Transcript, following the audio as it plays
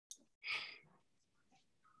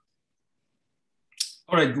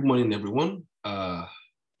All right, good morning, everyone.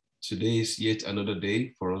 Today is yet another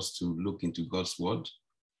day for us to look into God's word.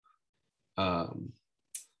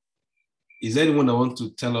 Is there anyone that wants to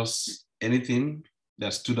tell us anything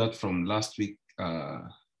that stood out from last week's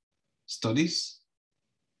studies?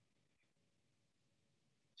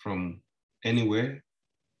 From anywhere?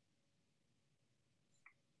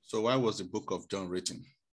 So why was the book of John written?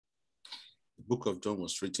 The book of John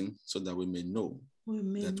was written so that we may know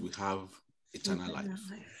that we have eternal life.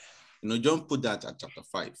 You know, John put that at chapter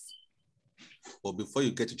 5. But before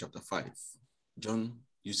you get to chapter 5, John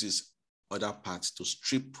uses other parts to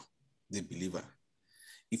strip the believer.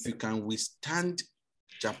 If you can withstand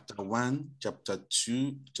chapter 1, chapter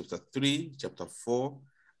 2, chapter 3, chapter 4,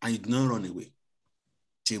 and you do not run away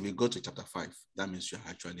till we go to chapter 5, that means you're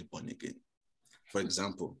actually born again. For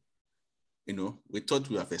example, you know, we thought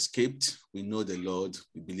we have escaped. We know the Lord.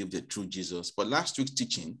 We believe the true Jesus. But last week's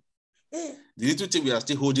teaching, the little thing we are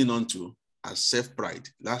still holding on to as self-pride,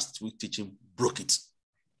 last week's teaching broke it.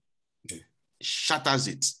 It shatters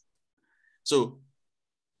it. So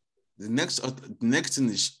the next thing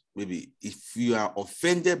is, maybe if you are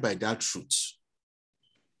offended by that truth,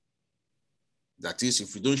 that is,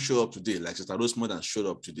 if you don't show up today, like Sister Rosemond showed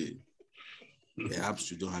up today,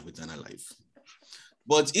 perhaps you don't have eternal life.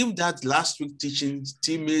 But if that last week teaching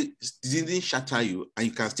still didn't shatter you and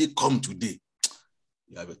you can still come today,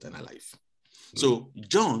 you have eternal life. So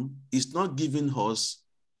John is not giving us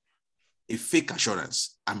a fake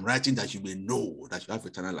assurance. I'm writing that you may know that you have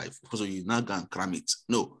eternal life, because you now go and cram it.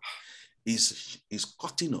 No, he's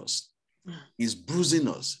cutting us. He's bruising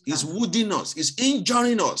us. He's wounding us. He's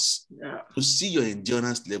injuring us to see your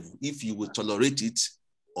endurance level, if you will tolerate it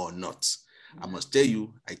or not. I must tell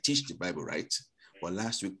you, I teach the Bible, right? But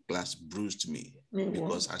last week class bruised me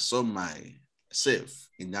because I saw myself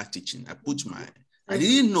in that teaching. I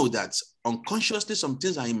didn't know that unconsciously some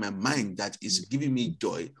things are in my mind that is giving me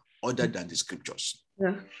joy other than the scriptures.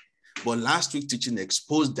 But last week teaching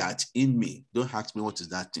exposed that in me. Don't ask me what is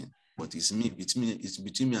that thing, but it's me. It's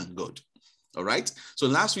between me and God. All right. So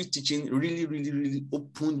last week teaching really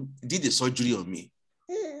did a surgery on me.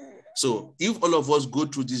 So if all of us go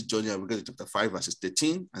through this journey and we get to chapter 5, verses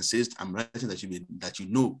 13, and says, I'm writing that you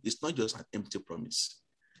know, it's not just an empty promise.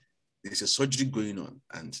 There's a surgery going on.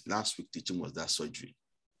 And last week teaching was that surgery.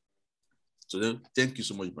 So then, thank you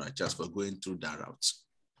so much, Brother Charles, for going through that route.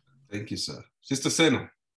 Thank you, sir. Sister Senna,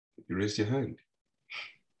 you raised your hand.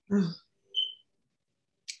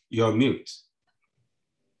 You're on mute.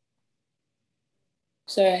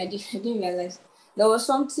 Sorry, I didn't realize. There was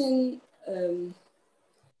something, there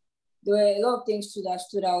were a lot of things that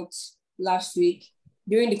stood out last week,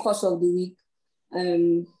 during the course of the week.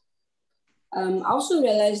 I also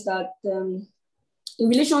realized that in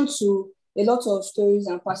relation to a lot of stories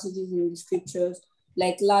and passages in the scriptures,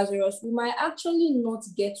 like Lazarus, we might actually not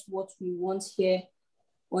get what we want here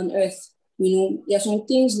on earth. You know, there are some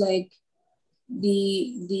things like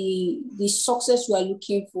the success we are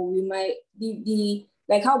looking for. We might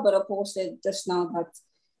like how Brother Paul said just now, that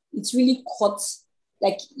it's really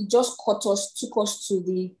it just took us to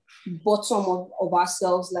the bottom of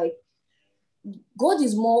ourselves. Like God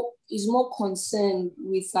is more concerned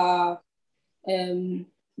with our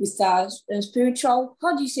spiritual.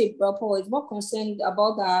 How do you say, Brother Paul? It's more concerned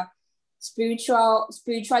about our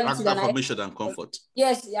spirituality character formation and comfort.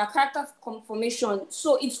 Yes, our character formation.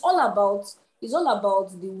 So it's all about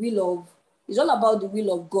the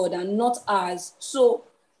will of God and not ours. So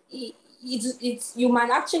it's you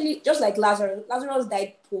might actually, just like Lazarus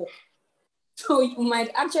died poor. So you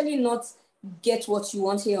might actually not get what you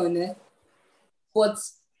want here on earth, but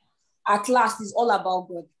at last it's all about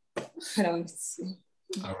God.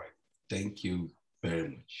 All right, thank you very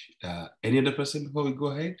much. Any other person before we go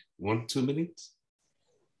ahead? 1-2 minutes.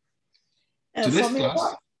 For me,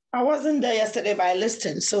 I wasn't there yesterday, but I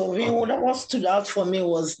listened. So what stood out for me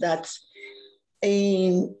was that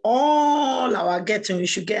in all our getting, we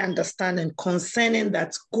should get understanding concerning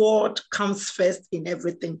that God comes first in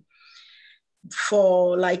everything.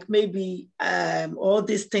 For like maybe all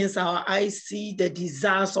these things our eyes see, the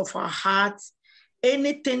desires of our hearts,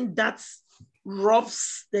 anything that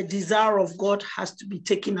robs the desire of God has to be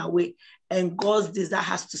taken away, and God's desire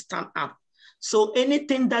has to stand up. So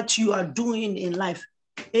anything that you are doing in life,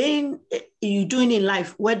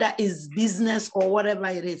 whether it's business or whatever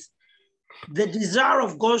it is, the desire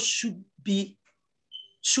of God should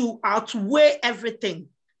outweigh everything.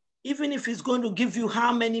 Even if it's going to give you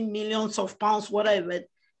how many millions of pounds, whatever,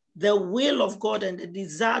 the will of God and the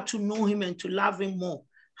desire to know him and to love him more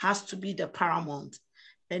has to be the paramount.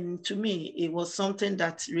 And to me, it was something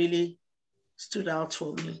that really stood out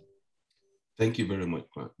for me. Thank you very much,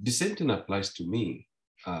 man. The same thing applies to me.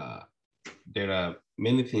 There are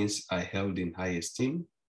many things I held in high esteem,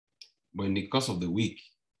 but in the course of the week,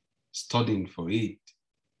 studying for it,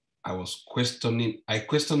 I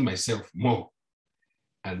questioned myself more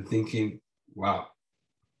and thinking, wow.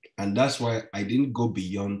 And that's why I didn't go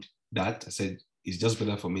beyond that. I said, it's just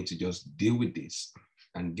better for me to just deal with this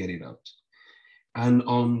and get it out. And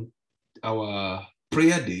on our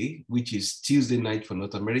prayer day, which is Tuesday night for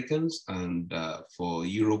North Americans, and for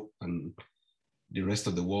Europe and the rest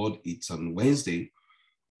of the world, it's on Wednesday.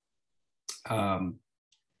 A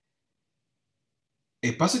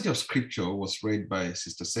passage of scripture was read by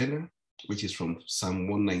Sister Senna, which is from Psalm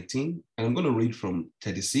 119. And I'm going to read from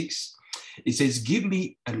 36. It says, give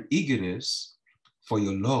me an eagerness for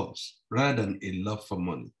your laws rather than a love for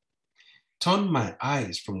money. Turn my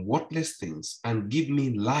eyes from worthless things and give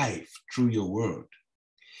me life through your word.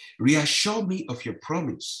 Reassure me of your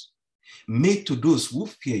promise made to those who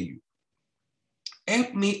fear you.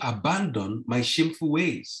 Help me abandon my shameful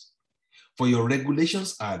ways, for your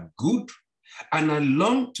regulations are good, and I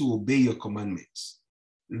long to obey your commandments.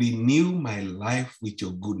 Renew my life with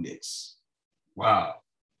your goodness. Wow.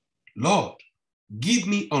 Lord, give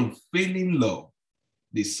me unfailing love,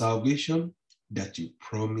 the salvation that you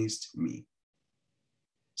promised me.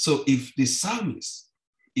 So if the psalmist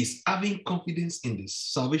is having confidence in the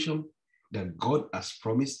salvation that God has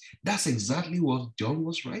promised, that's exactly what John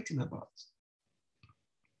was writing about.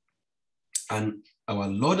 And our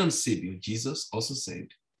Lord and Savior, Jesus, also said,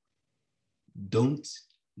 don't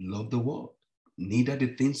love the world, neither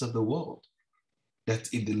the things of the world. That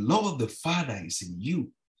if the love of the Father is in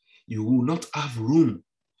you, you will not have room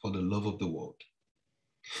for the love of the world.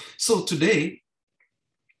 So today,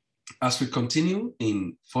 as we continue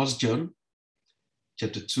in 1 John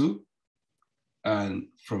chapter 2, and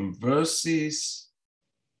from verses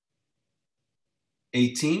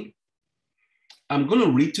 18, I'm going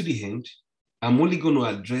to read to the end. I'm only going to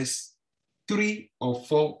address 3 or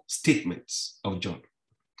 4 statements of John.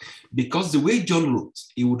 Because the way John wrote,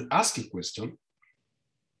 he would ask a question,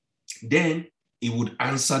 then he would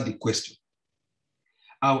answer the question.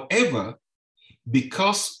 However,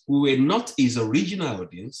 because we were not his original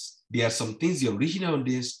audience, there are some things the original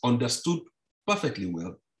audience understood perfectly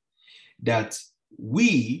well that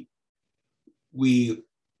we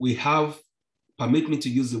have, permit me to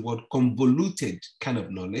use the word, convoluted kind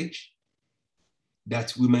of knowledge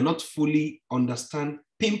that we may not fully understand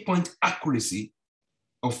pinpoint accuracy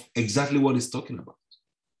of exactly what he's talking about.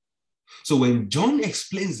 So when John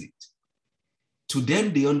explains it, to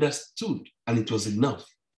them they understood and it was enough.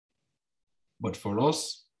 But for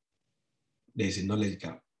us, there is a knowledge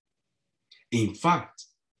gap. In fact,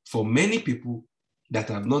 for many people that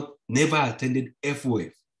have never attended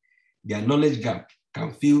FOF, their knowledge gap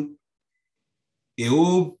can fill a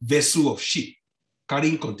whole vessel of ship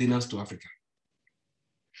carrying containers to Africa.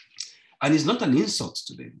 And it's not an insult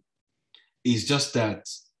to them. It's just that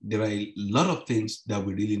there are a lot of things that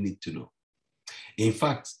we really need to know. In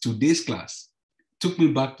fact, today's class took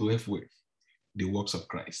me back to FOF, the works of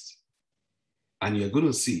Christ. And you're going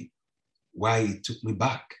to see why it took me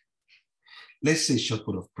back. Let's say a short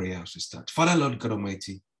word of prayer as we start. Father, Lord God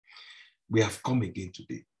Almighty, we have come again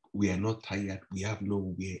today. We are not tired. We have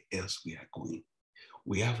nowhere else we are going.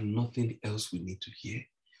 We have nothing else we need to hear.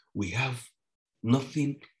 We have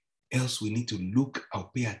nothing else we need to look or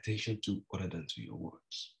pay attention to other than to your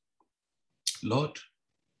words. Lord,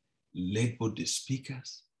 let both the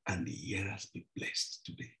speakers and the hearers be blessed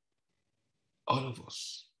today. All of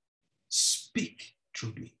us, speak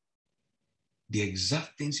through me. The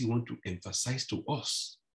exact things you want to emphasize to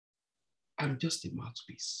us. I'm just a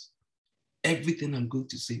mouthpiece. Everything I'm going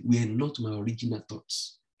to say were not my original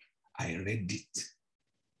thoughts. I read it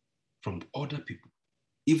from other people.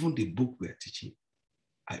 Even the book we are teaching,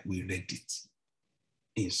 we read it,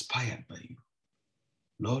 inspired by you.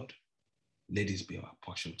 Lord, let this be our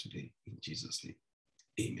portion today in Jesus' name.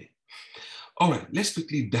 Amen. All right, let's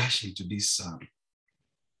quickly dash into this.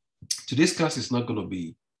 Today's class is not going to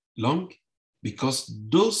be long because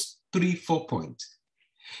those 3-4 points,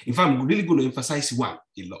 if I'm really going to emphasize one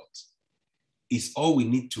a lot, is all we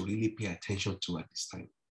need to really pay attention to at this time.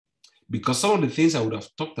 Because some of the things I would have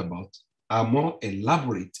talked about are more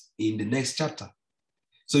elaborate in the next chapter.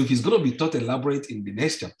 So if it's going to be taught elaborate in the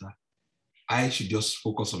next chapter, I should just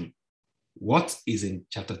focus on what is in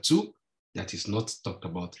chapter 2 that is not talked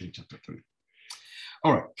about in chapter 3.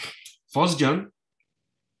 All right, 1 John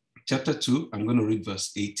chapter 2, I'm going to read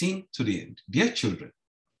verse 18 to the end. Dear children,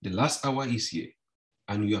 the last hour is here,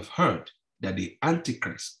 and you have heard that the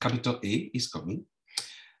Antichrist, capital A, is coming.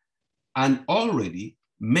 And already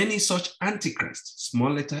Many such antichrists,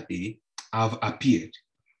 small letter a, have appeared.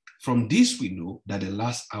 From this we know that the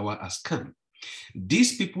last hour has come.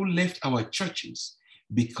 These people left our churches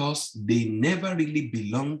because they never really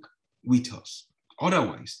belonged with us.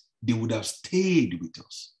 Otherwise, they would have stayed with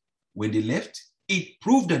us. When they left, it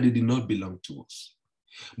proved that they did not belong to us.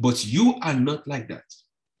 But you are not like that.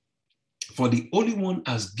 For the Holy One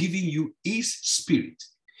has given you his Spirit,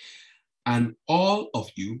 and all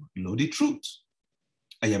of you know the truth.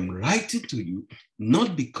 I am writing to you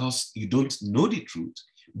not because you don't know the truth,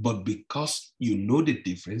 but because you know the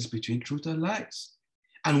difference between truth and lies.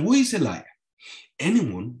 And who is a liar?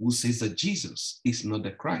 Anyone who says that Jesus is not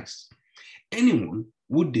the Christ. Anyone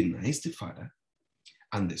who denies the Father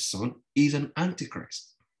and the Son is an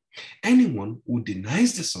antichrist. Anyone who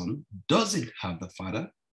denies the Son doesn't have the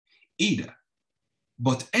Father either.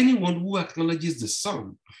 But anyone who acknowledges the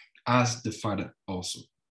Son has the Father also.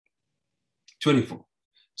 24.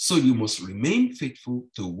 So you must remain faithful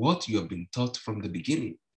to what you have been taught from the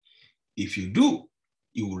beginning. If you do,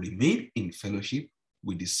 you will remain in fellowship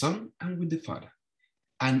with the Son and with the Father.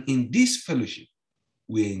 And in this fellowship,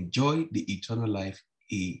 we enjoy the eternal life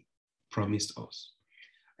he promised us.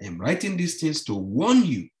 I am writing these things to warn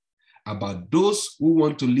you about those who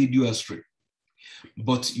want to lead you astray.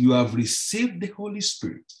 But you have received the Holy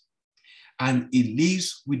Spirit, and it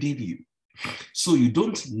lives within you. So you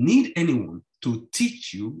don't need anyone to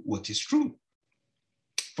teach you what is true.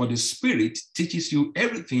 For the Spirit teaches you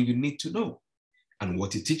everything you need to know. And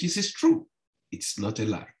what it teaches is true. It's not a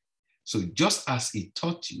lie. So just as it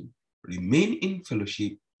taught you, remain in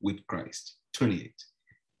fellowship with Christ. 28.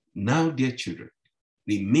 Now, dear children,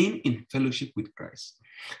 remain in fellowship with Christ,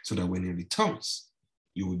 so that when he returns,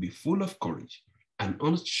 you will be full of courage and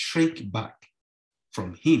not shrink back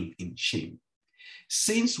from him in shame.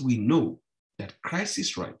 Since we know that Christ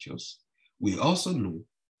is righteous, we also know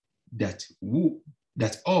that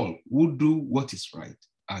all who do what is right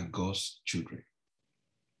are God's children.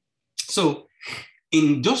 So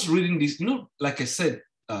in just reading this, like I said,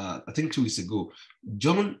 I think 2 weeks ago,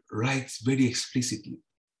 John writes very explicitly.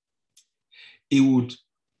 He would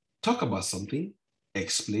talk about something,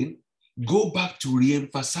 explain, go back to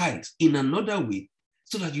re-emphasize in another way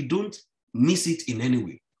so that you don't miss it in any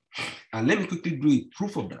way. And let me quickly do a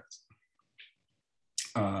proof of that.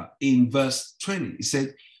 In verse 20, he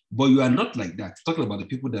said, but you are not like that. Talking about the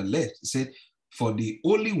people that left, he said, for the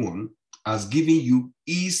Holy One has given you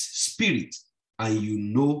his Spirit, and you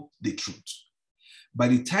know the truth. By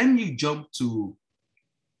the time you jump to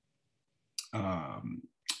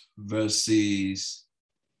verses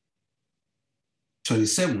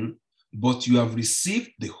 27, but you have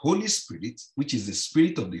received the Holy Spirit, which is the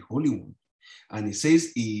Spirit of the Holy One. And it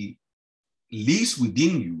says he lives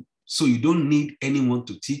within you, so you don't need anyone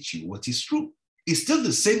to teach you what is true. It's still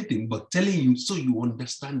the same thing, but telling you so you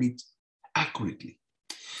understand it accurately.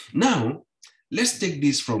 Now, let's take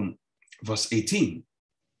this from verse 18.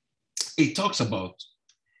 It talks about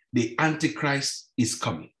the Antichrist is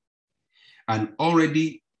coming. And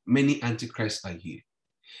already many Antichrists are here.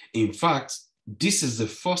 In fact, this is the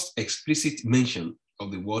first explicit mention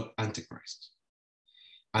of the word Antichrist.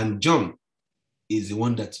 And John is the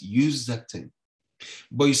one that used that term.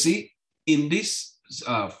 But you see, in this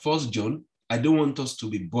 1 John, I don't want us to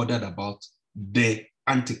be bothered about the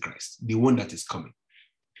Antichrist, the one that is coming.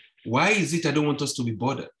 Why is it I don't want us to be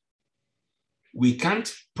bothered? We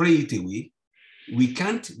can't pray it away. We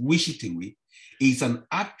can't wish it away. It's an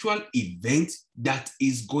actual event that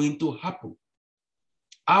is going to happen.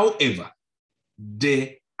 However,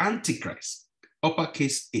 the Antichrist,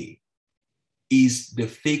 uppercase A, is the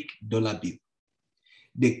fake dollar bill.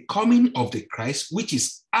 The coming of the Christ, which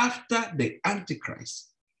is after the Antichrist,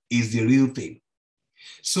 is the real thing.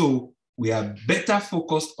 So we are better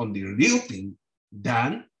focused on the real thing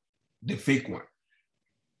than the fake one.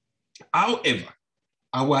 However,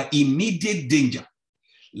 our immediate danger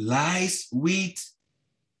lies with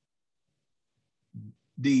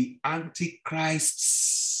the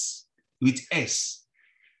Antichrists with S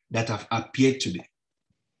that have appeared today.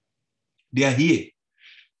 They are here.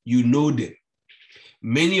 You know them.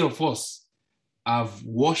 Many of us have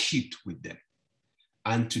worshipped with them.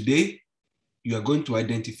 And today, you are going to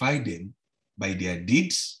identify them by their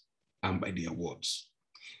deeds and by their words.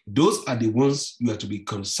 Those are the ones you are to be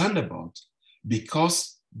concerned about,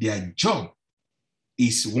 because their job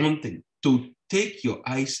is one thing, to take your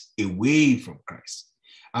eyes away from Christ.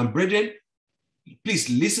 And brethren, please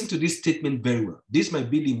listen to this statement very well. This might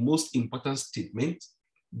be the most important statement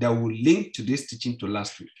that will link to this teaching to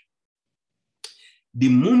last week. The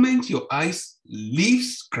moment your eyes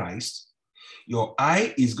leaves Christ, your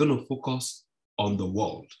eye is going to focus on the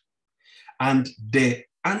world. And the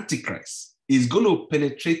Antichrist is going to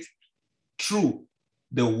penetrate through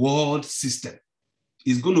the world system.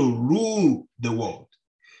 It's going to rule the world.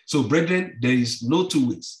 So, brethren, there is no two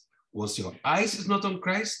ways. Once your eyes is not on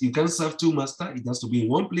Christ, you can't serve two masters. It has to be in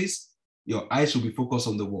one place. Your eyes will be focused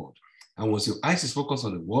on the world. And once your eyes is focused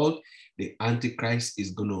on the world, the Antichrist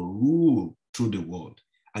is going to rule through the world.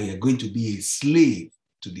 And you're going to be a slave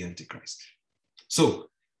to the Antichrist. So,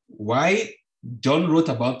 why John wrote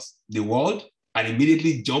about the world and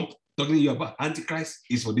immediately jumped talking to you about Antichrist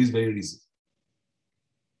is for this very reason.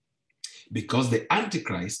 Because the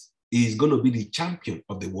Antichrist is going to be the champion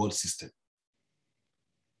of the world system.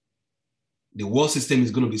 The world system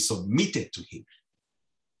is going to be submitted to him.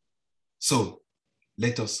 So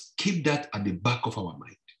let us keep that at the back of our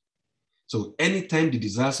mind. So anytime the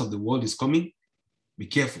desires of the world is coming, be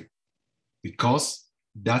careful, because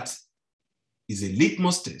that is a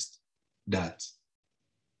litmus test that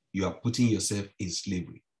you are putting yourself in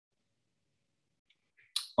slavery.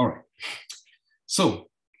 All right. So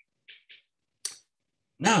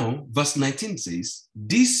now verse 19 says,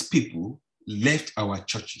 these people left our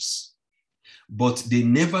churches, but they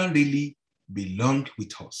never really belonged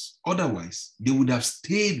with us. Otherwise, they would have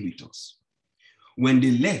stayed with us. When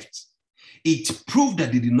they left, it proved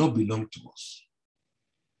that they did not belong to us.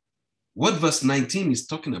 What verse 19 is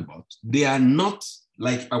talking about, they are not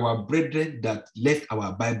like our brethren that left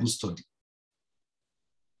our Bible study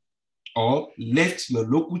or left your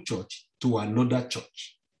local church to another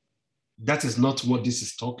church. That is not what this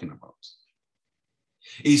is talking about.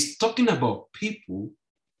 It's talking about people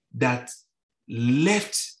that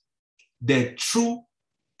left the true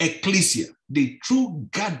ecclesia, the true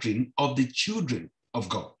gathering of the children of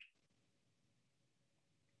God.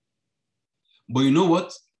 But you know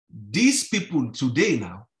what? These people today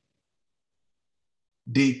now,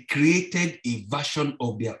 they created a version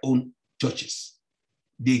of their own churches.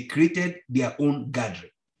 They created their own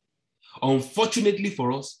gathering. Unfortunately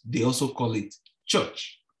for us, they also call it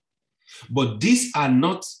church. But these are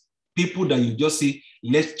not people that you just say,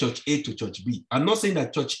 let's church A to church B. I'm not saying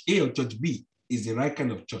that church A or church B is the right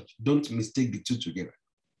kind of church. Don't mistake the two together.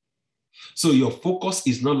 So your focus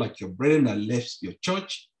is not like your brethren that left your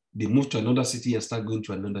church, they moved to another city and start going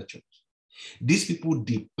to another church. These people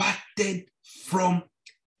departed from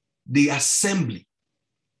the assembly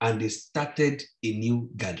and they started a new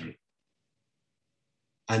gathering.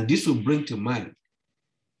 And this will bring to mind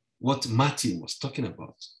what Matthew was talking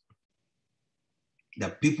about.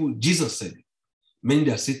 That people, Jesus said, many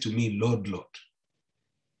that say to me, Lord, Lord.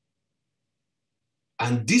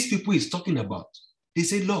 And these people he's talking about, they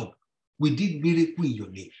say, Lord, we did miracle in your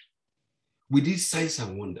name. We did signs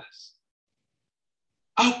and wonders.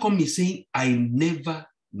 How come he's saying, I never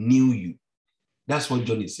knew you? That's what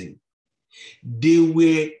John is saying. They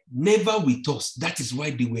were never with us. That is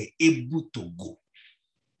why they were able to go.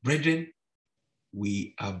 Brethren,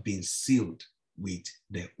 we have been sealed with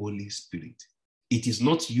the Holy Spirit. It is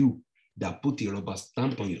not you that put a rubber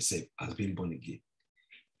stamp on yourself as being born again.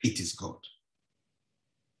 It is God.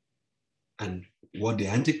 And what the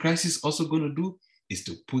Antichrist is also going to do is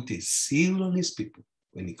to put a seal on his people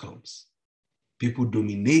when he comes. People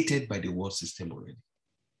dominated by the world system already.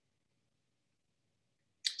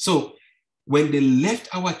 So when they left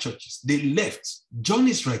our churches, they left, John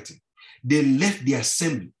is writing, they left the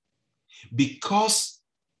assembly because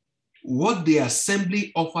what the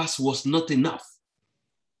assembly offers was not enough.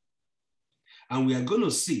 And we are going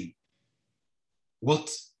to see how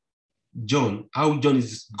John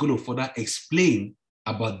is going to further explain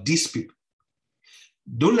about these people.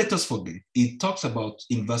 Don't let us forget, it talks about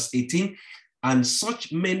in verse 18, and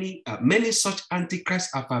such many such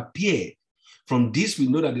antichrists have appeared. From this, we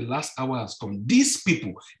know that the last hour has come. These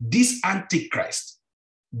people, this antichrist,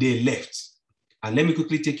 they left. And let me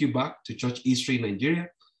quickly take you back to church history in Nigeria.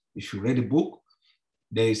 If you read the book,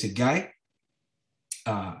 there is a guy,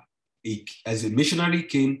 as a missionary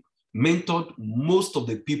came, mentored most of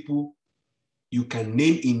the people you can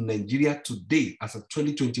name in Nigeria today as of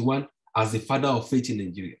 2021 as the father of faith in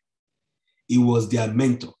Nigeria. He was their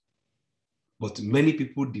mentor. But many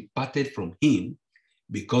people departed from him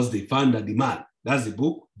because they found that the man, that's the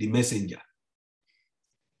book, The Messenger,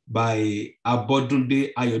 by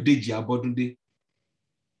Abodunde, Ayodeji Abodunde.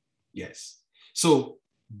 Yes. So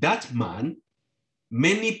that man,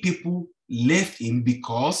 many people left him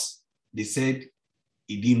because they said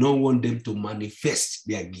he did not want them to manifest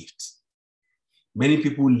their gifts. Many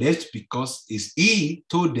people left because he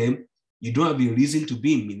told them, you don't have a reason to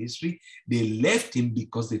be in ministry. They left him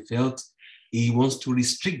because they felt he wants to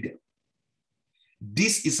restrict them.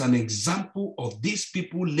 this is an example of these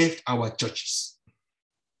people left our churches.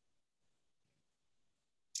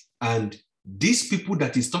 And these people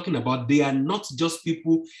that he's talking about, they are not just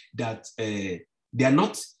people that, they are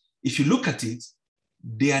not, if you look at it,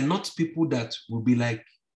 they are not people that will be like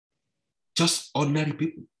just ordinary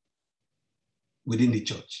people within the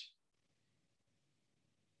church.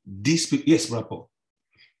 These people, yes, Brother Paul.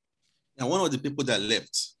 And one of the people that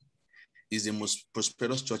left is the most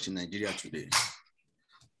prosperous church in Nigeria today.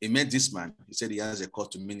 He met this man. He said he has a call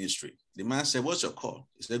to ministry. The man said, what's your call?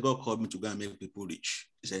 He said, God called me to go and make people rich.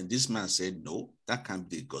 He said, this man said, no, that can't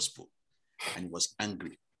be the gospel. And he was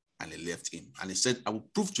angry and he left him. And he said, I will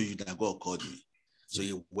prove to you that God called me. So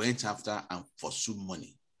he went after and pursued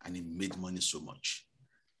money and he made money so much.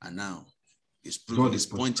 And now he's proving his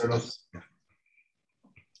point. Yeah.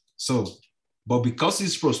 So, but because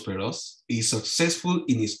he's prosperous, he's successful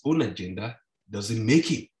in his own agenda, doesn't make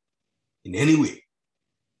him in any way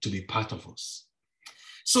to be part of us.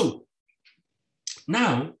 So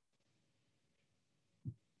now,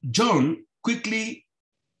 John quickly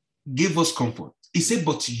gave us comfort. He said,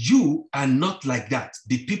 but you are not like that,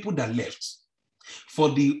 the people that left. For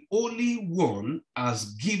the Holy One has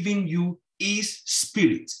given you his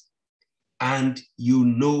spirit, and you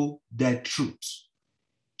know the truth.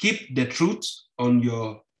 Keep the truth on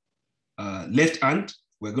your left hand.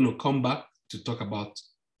 We're going to come back to talk about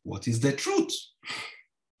what is the truth.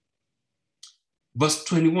 Verse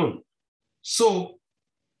 21. So,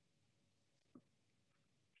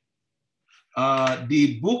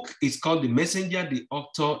 the book is called The Messenger. The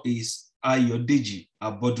author is Ayodeji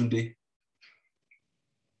Abodunde.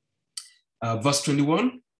 Verse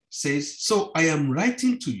 21 says, so I am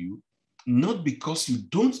writing to you, not because you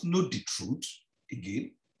don't know the truth,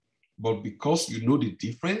 again, but because you know the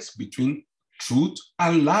difference between truth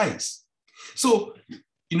and lies. So,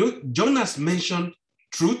 you know, John has mentioned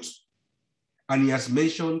truth and he has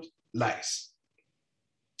mentioned lies.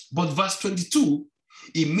 But verse 22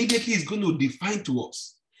 immediately is going to define to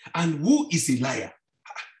us, and who is a liar?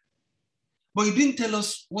 But he didn't tell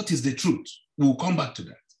us what is the truth. We'll come back to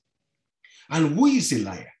that. And who is a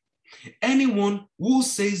liar? Anyone who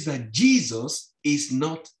says that Jesus is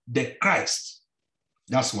not the Christ.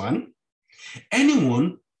 That's one.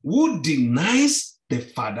 Anyone who denies the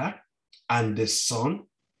Father and the Son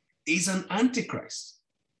is an antichrist.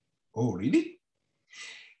 Oh, really?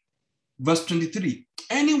 Verse 23,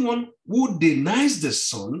 anyone who denies the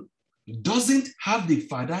Son doesn't have the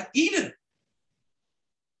Father either.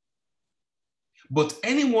 But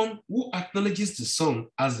anyone who acknowledges the Son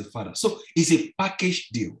as the Father. So it's a package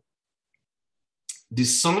deal. The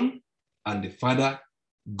Son and the Father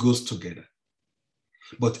goes together.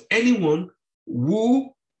 But anyone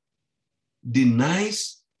who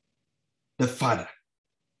denies the Father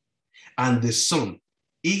and the Son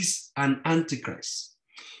is an antichrist.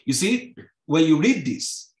 You see, when you read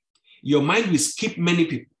this, your mind will skip many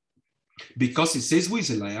people because it says, who is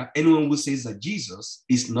a liar? Anyone who says that Jesus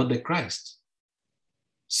is not the Christ.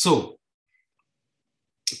 So,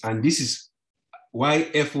 and this is why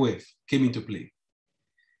FOF came into play.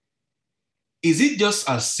 Is it just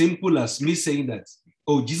as simple as me saying that,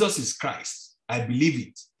 oh, Jesus is Christ, I believe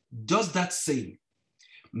it? Just that saying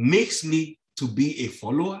makes me to be a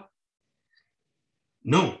follower?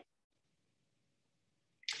 No.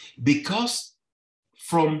 Because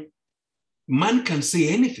from man can say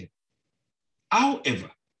anything.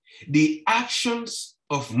 However, the actions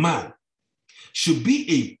of man should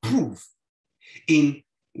be a proof in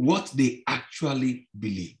what they actually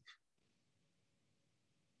believe.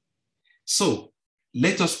 So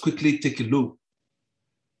let us quickly take a look.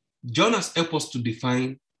 John has helped us to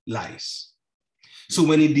define lies. So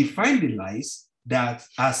when he defined the lies, that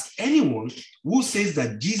as anyone who says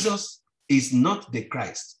that Jesus is not the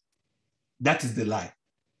Christ, that is the lie.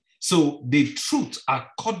 So the truth,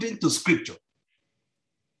 according to scripture,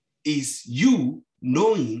 is you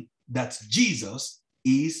knowing that Jesus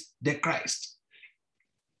is the Christ.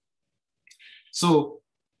 So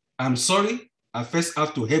I'm sorry, I first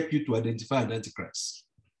have to help you to identify an antichrist.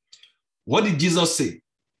 What did Jesus say?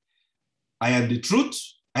 I am the truth,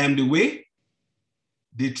 I am the way,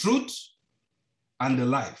 the truth, and the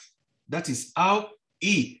life. That is how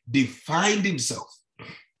he defined himself.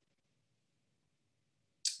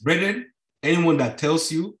 Brethren, anyone that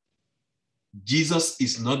tells you Jesus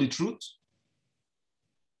is not the truth,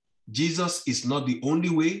 Jesus is not the only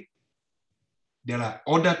way, there are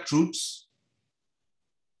other truths,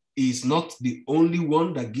 he is not the only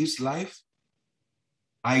one that gives life,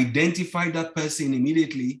 identify that person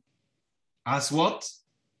immediately as what?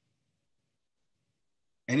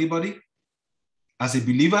 Anybody? As a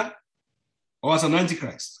believer? or as an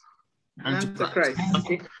antichrist? Antichrist.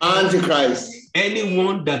 Antichrist.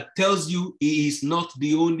 Anyone that tells you he is not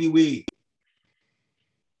the only way.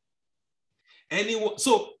 Anyone.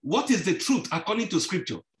 So what is the truth according to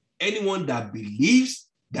scripture? Anyone that believes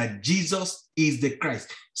that Jesus is the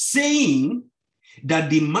Christ, saying that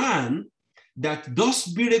the man that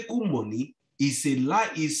does miracle money is a lie,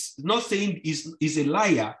 is not saying is a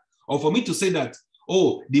liar, or for me to say that,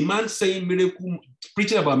 oh, the man saying miracle,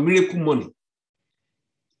 preaching about miracle money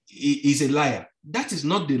is a liar. That is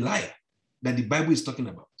not the liar that the Bible is talking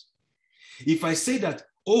about. If I say that,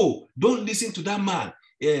 oh, don't listen to that man,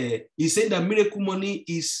 he's saying that miracle money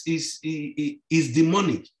is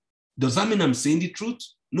demonic, does that mean I'm saying the truth?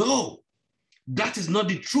 No, that is not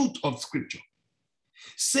the truth of scripture.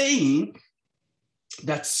 Saying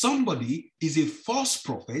that somebody is a false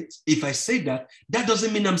prophet, if I say that, that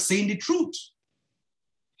doesn't mean I'm saying the truth.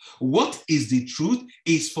 What is the truth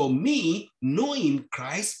is for me knowing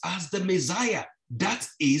Christ as the Messiah. That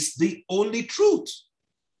is the only truth.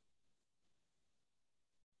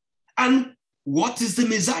 And what is the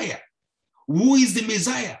Messiah? Who is the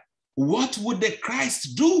Messiah? What would the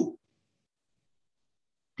Christ do?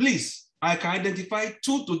 Please, I can identify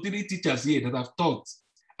 2 to 3 teachers here that have taught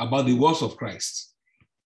about the works of Christ.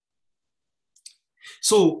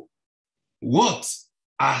 So, what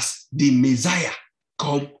has the Messiah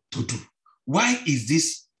come to do? Why is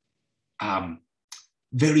this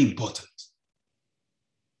very important?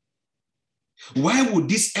 Why would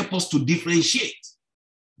this help us to differentiate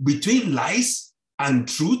between lies and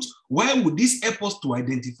truth? Why would this help us to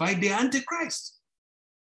identify the Antichrist?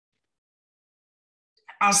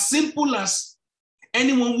 As simple as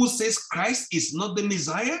anyone who says Christ is not the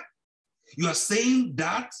Messiah, you are saying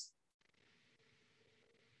that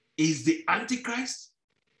is the Antichrist?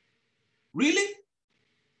 Really?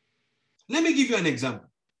 Let me give you an example.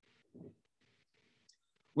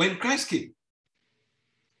 When Christ came,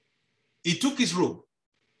 he took his robe,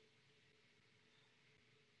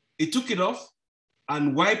 he took it off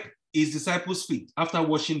and wiped his disciples' feet after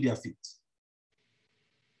washing their feet.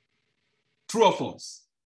 True or false?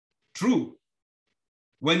 True.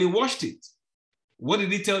 When he washed it, what did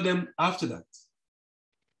he tell them after that?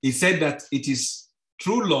 He said that it is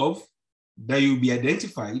through love that you'll be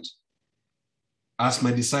identified as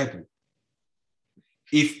my disciple.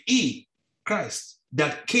 If he, Christ,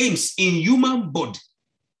 that came in human body,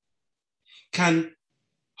 can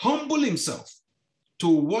humble himself to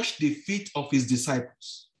wash the feet of his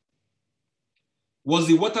disciples, was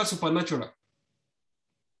the water supernatural?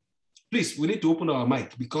 Please, we need to open our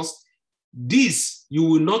mic, because this, you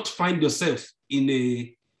will not find yourself in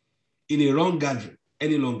a wrong gathering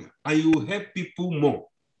any longer, and you will help people more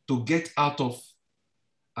to get out of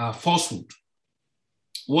falsehood.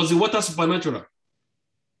 Was the water supernatural?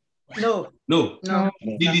 No. No.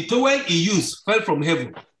 Did the towel he used fell from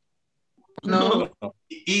heaven? No.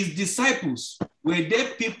 His disciples, were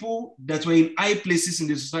they people that were in high places in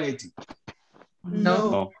the society?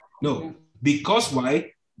 No. No. Because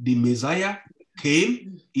why? The Messiah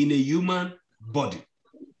came in a human body.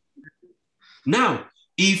 Now,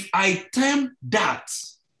 if I term that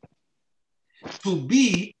to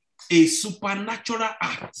be a supernatural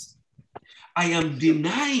act, I am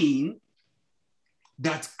denying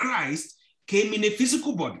that Christ came in a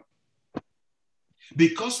physical body,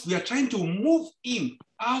 because we are trying to move him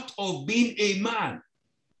out of being a man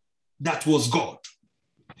that was God.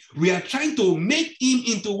 We are trying to make him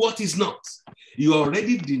into what he's not. You are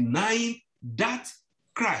already denying that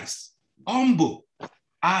Christ, humble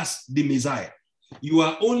as the Messiah. You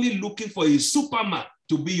are only looking for a Superman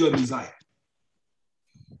to be your Messiah.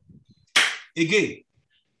 Again,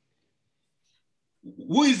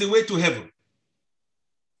 who is the way to heaven?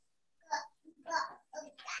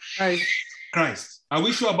 Christ. Are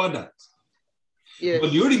we sure about that? Yes.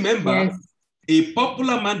 But do you remember a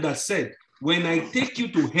popular man that said, when I take you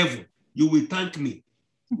to heaven, you will thank me?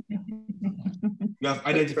 You have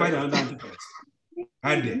identified another Antichrist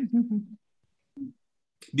right there.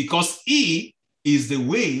 Because he is the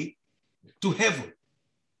way to heaven.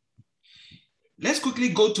 Let's quickly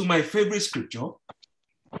go to my favorite scripture.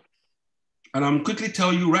 And I'm quickly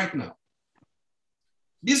tell you right now.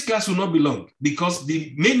 This class will not be long, because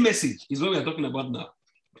the main message is what we are talking about now.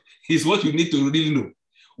 It's what you need to really know.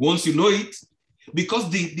 Once you know it, because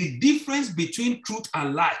the difference between truth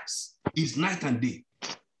and lies is night and day.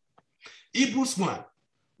 Hebrews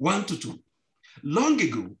 1:1-2. Long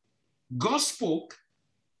ago, God spoke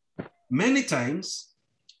many times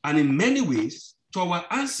and in many ways to our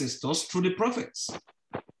ancestors through the prophets.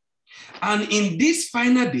 And in these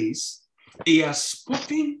final days, he has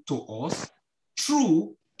spoken to us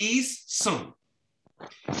through his Son.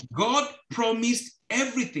 God promised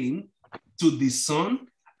everything to the Son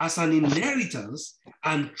as an inheritance,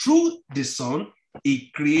 and through the Son, he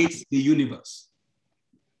creates the universe.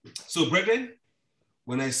 So, brethren,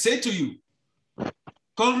 when I say to you,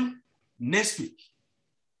 come next week,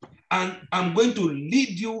 and I'm going to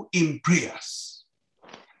lead you in prayers,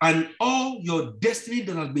 and all your destiny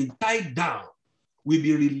that has been tied down will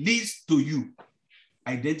be released to you.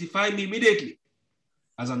 Identify me immediately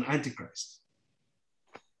as an antichrist.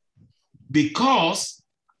 Because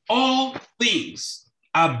all things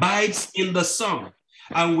abides in the Son.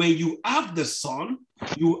 And when you have the Son,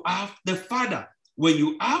 you have the Father. When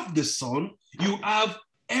you have the Son, you have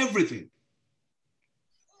everything.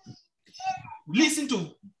 Listen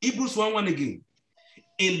to Hebrews 1:1 again.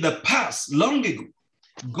 In the past, long ago,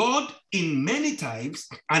 God in many times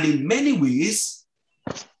and in many ways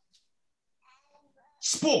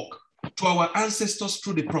spoke to our ancestors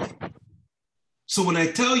through the prophet. So when I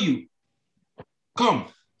tell you, come,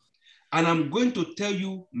 and I'm going to tell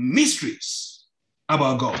you mysteries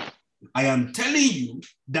about God, I am telling you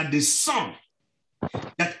that the Son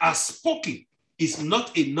that has spoken is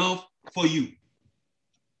not enough for you.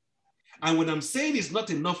 And when I'm saying it's not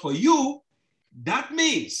enough for you, that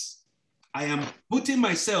means I am putting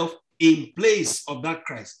myself in place of that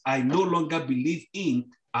Christ I no longer believe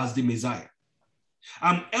in as the Messiah.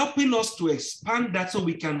 I'm helping us to expand that so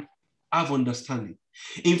we can have understanding.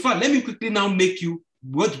 In fact, let me quickly now make you,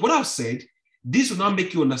 what I've said, this will now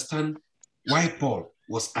make you understand why Paul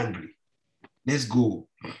was angry. Let's go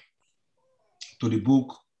to the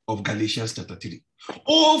book of Galatians chapter 3.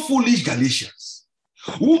 Oh, foolish Galatians,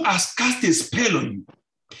 who has cast a spell on you?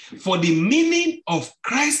 For the meaning of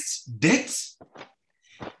Christ's death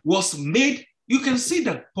was made. You can see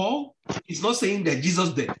that Paul is not saying that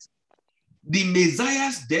Jesus' death. The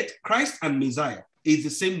Messiah's death, Christ and Messiah, is the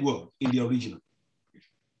same word in the original.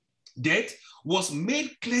 Death was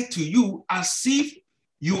made clear to you as if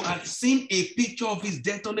you had seen a picture of his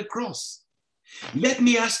death on the cross. Let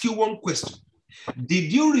me ask you one question.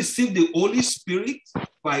 Did you receive the Holy Spirit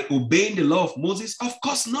by obeying the law of Moses? Of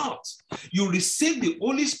course not. You received the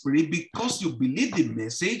Holy Spirit because you believed the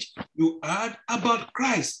message you heard about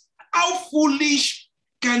Christ. How foolish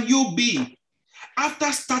can you be?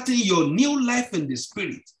 After starting your new life in the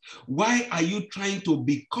Spirit, why are you trying to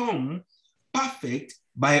become perfect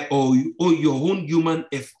by all your own human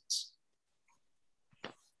efforts?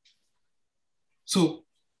 So,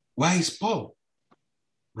 why is Paul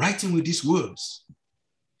writing with these words?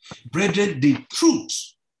 Brethren, the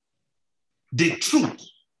truth,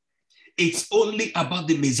 it's only about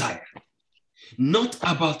the Messiah, not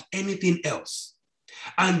about anything else.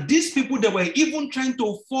 And these people that were even trying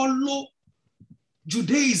to follow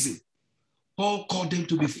Judaism, Paul called them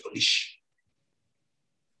to be foolish.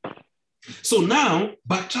 So now,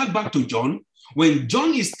 backtrack back to John. When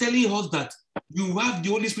John is telling us that you have the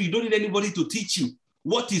Holy Spirit, you don't need anybody to teach you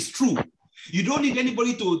what is true. You don't need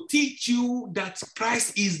anybody to teach you that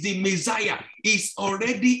Christ is the Messiah. It's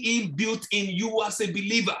already inbuilt in you as a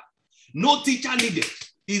believer. No teacher needed.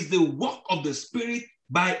 It's the work of the Spirit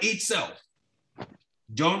by itself.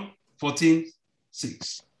 John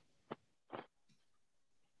 14:6.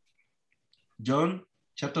 John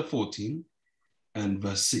chapter 14 and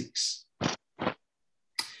verse 6.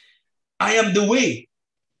 I am the way,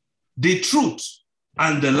 the truth,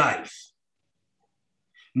 and the life.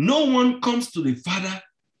 No one comes to the Father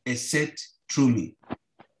except through me.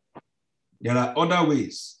 There are other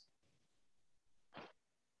ways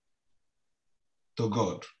to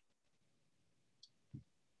God.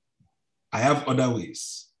 I have other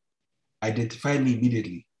ways. Identify me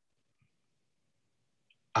immediately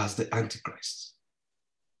as the Antichrist.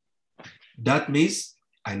 That means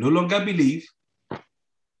I no longer believe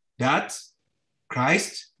that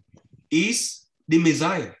Christ is the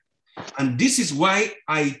Messiah. And this is why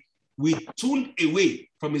we tuned away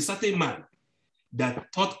from a certain man that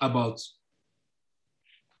thought about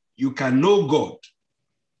you can know God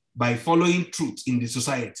by following truth in the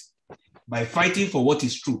society, by fighting for what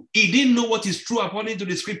is true. He didn't know what is true according to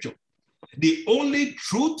the scripture. The only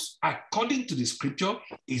truth according to the scripture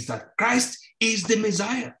is that Christ is the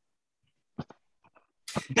Messiah.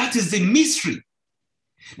 That is the mystery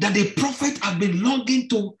that the prophet had been longing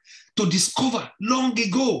to discover long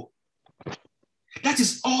ago. That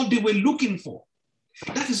is all they were looking for.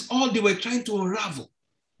 That is all they were trying to unravel.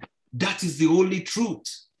 That is the only truth.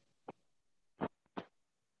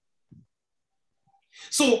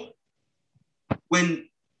 So when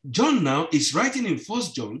John now is writing in 1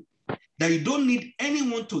 John that you don't need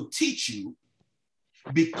anyone to teach you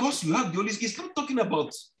because you have the Holy Spirit, it's not talking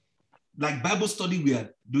about like Bible study we are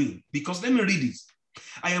doing. Because let me read this.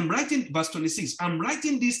 I am writing, verse 26, I'm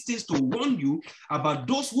writing these things to warn you about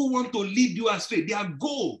those who want to lead you astray. Their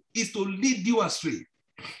goal is to lead you astray.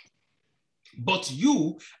 But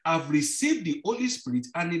you have received the Holy Spirit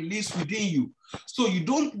and it lives within you. So you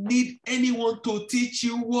don't need anyone to teach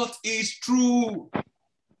you what is true.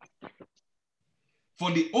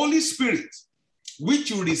 For the Holy Spirit,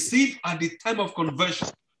 which you receive at the time of conversion,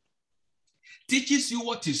 teaches you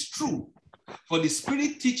what is true. For the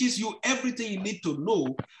Spirit teaches you everything you need to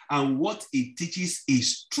know, and what it teaches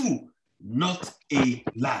is true, not a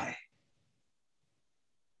lie.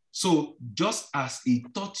 So just as he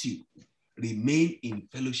taught you, remain in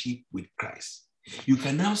fellowship with Christ. You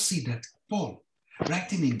can now see that Paul,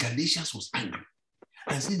 writing in Galatians, was angry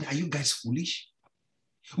and saying, are you guys foolish?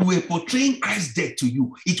 We were portraying Christ's death to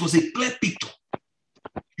you. It was a clear picture.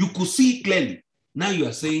 You could see it clearly. Now you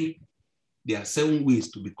are saying there are 7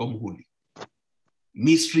 ways to become holy.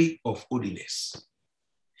 Mystery of holiness.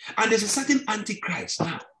 And there's a certain antichrist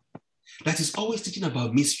now that is always teaching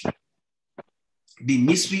about mystery. The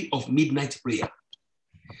mystery of midnight prayer.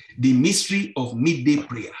 The mystery of midday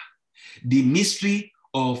prayer. The mystery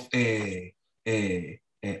of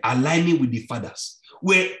aligning with the fathers.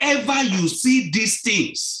 Wherever you see these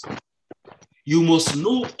things, you must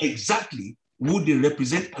know exactly who they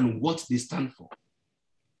represent and what they stand for.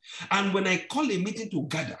 And when I call a meeting to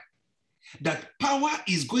gather, that power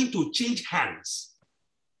is going to change hands.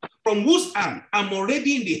 From whose hand? I'm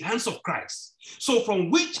already in the hands of Christ. So from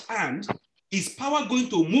which hand is power going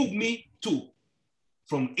to move me to?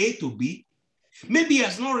 From A to B? Maybe he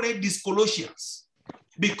has not read this Colossians.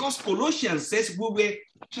 Because Colossians says we were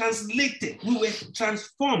translated, we were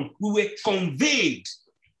transformed, we were conveyed.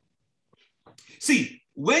 See,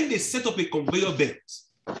 when they set up a conveyor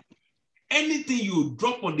belt, anything you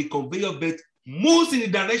drop on the conveyor belt moves in the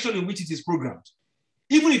direction in which it is programmed.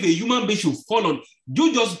 Even if a human being should fall on,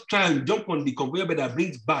 you just try and jump on the conveyor belt that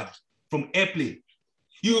brings bag from airplane.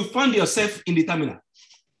 You will find yourself in the terminal.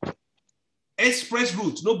 Express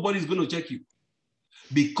route, nobody's going to check you.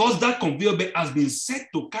 Because that conveyor belt has been set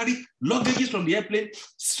to carry luggages from the airplane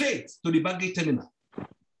straight to the baggage terminal.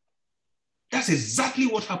 That's exactly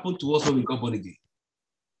what happened to us when we got born again.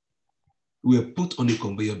 We were put on a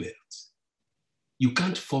conveyor belt. You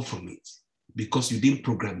can't fall from it because you didn't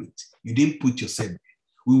program it. You didn't put yourself there.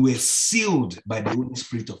 We were sealed by the Holy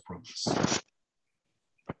Spirit of promise.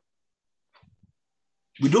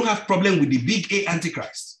 We don't have problem with the big A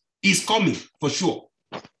Antichrist. He's coming for sure.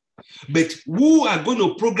 But who are going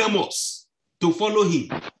to program us to follow him?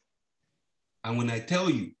 And when I tell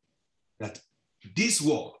you that this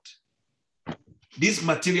world, this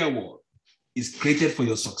material world is created for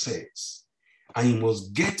your success, and you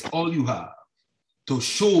must get all you have to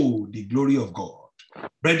show the glory of God.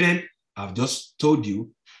 Brethren, I've just told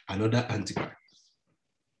you another Antichrist.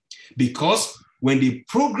 Because when they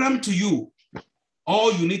program to you,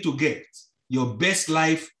 all you need to get, your best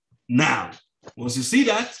life now. Once you see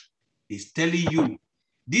that, it's telling you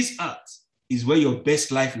this earth is where your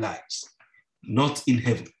best life lies, not in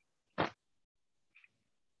heaven.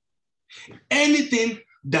 Anything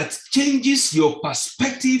that changes your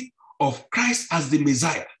perspective of Christ as the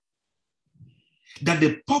Messiah, that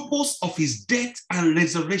the purpose of his death and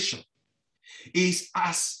resurrection is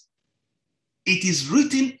as it is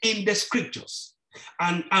written in the scriptures.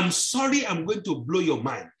 And I'm sorry, I'm going to blow your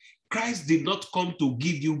mind. Christ did not come to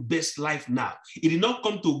give you best life now. He did not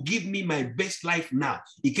come to give me my best life now.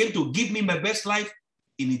 He came to give me my best life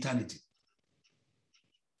in eternity.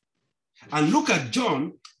 And look at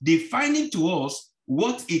John defining to us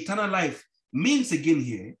what eternal life means again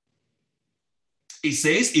here. It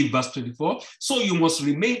says in verse 24, so you must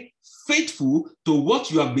remain faithful to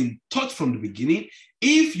what you have been taught from the beginning.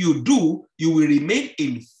 If you do, you will remain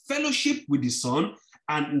in fellowship with the Son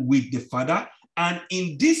and with the Father. And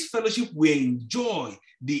in this fellowship, we enjoy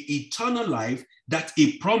the eternal life that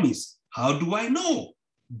he promised. How do I know?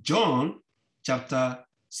 John chapter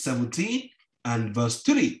 17 and verse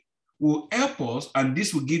 3 will help us, and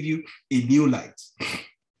this will give you a new light.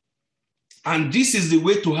 And this is the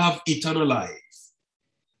way to have eternal life.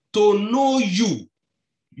 To know you,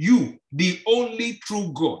 the only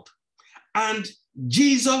true God, and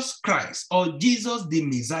Jesus Christ, or Jesus the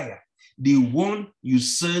Messiah, the one you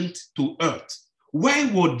sent to earth. Why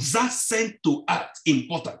was that sent to earth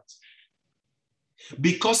important?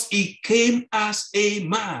 Because he came as a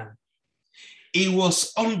man. He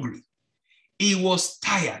was hungry. He was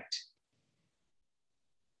tired.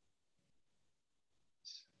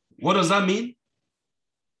 What does that mean?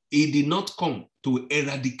 He did not come to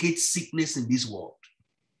eradicate sickness in this world.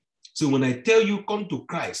 So when I tell you come to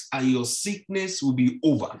Christ and your sickness will be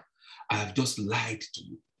over, I have just lied to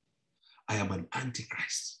you. I am an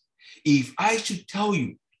antichrist. If I should tell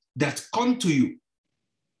you that come to you,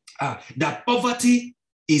 that poverty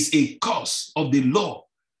is a cause of the law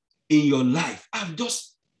in your life, I've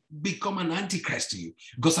just become an antichrist to you,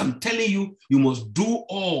 because I'm telling you, you must do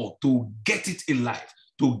all to get it in life,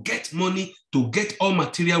 to get money, to get all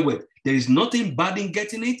material wealth. There is nothing bad in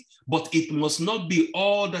getting it, but it must not be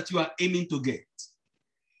all that you are aiming to get.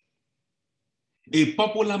 A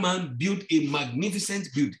popular man built a magnificent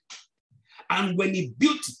building. And when he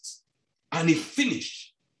built it and he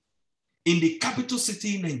finished in the capital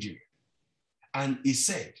city in Nigeria, and he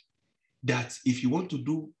said that if you want to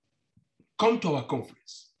do, come to our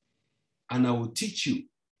conference and I will teach you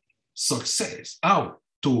success, how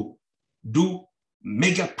to do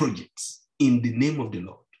mega projects in the name of the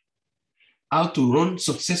Lord, how to run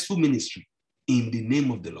successful ministry in the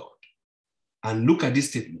name of the Lord. And look at this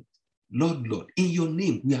statement. Lord, Lord, in your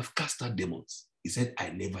name we have cast out demons. He said, I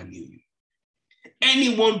never knew you.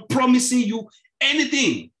 Anyone promising you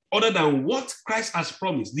anything other than what Christ has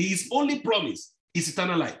promised, his only promise is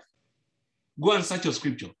eternal life. Go and search your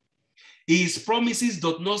scripture. His promises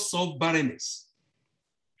do not solve barrenness.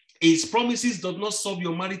 His promises do not solve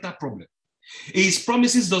your marital problem. His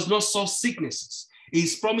promises does not solve sicknesses.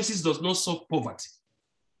 His promises does not solve poverty.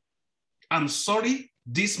 I'm sorry,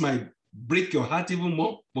 this might break your heart even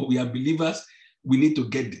more, but we are believers. We need to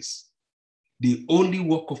get this. The only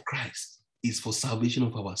work of Christ is for salvation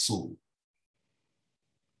of our soul.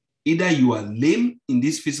 Either you are lame in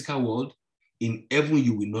this physical world, in heaven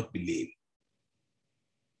you will not be lame.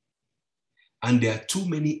 And there are too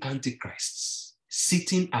many antichrists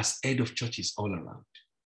sitting as head of churches all around,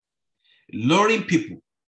 luring people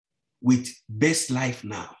with best life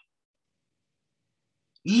now.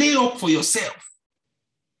 Lay up for yourself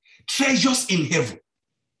treasures in heaven,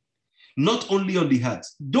 not only on the earth.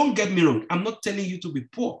 Don't get me wrong. I'm not telling you to be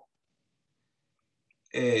poor.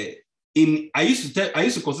 I used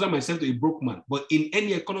to consider myself a broke man, but in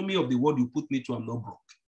any economy of the world you put me to, I'm not broke.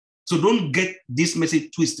 So don't get this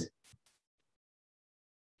message twisted.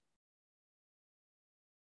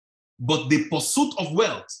 But the pursuit of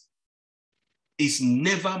wealth is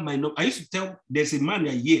never my number. I used to tell, there's a man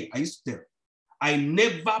here, I used to tell, I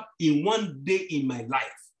never in one day in my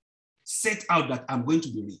life set out that I'm going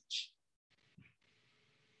to be rich.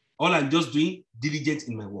 All I'm just doing, diligent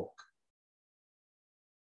in my work.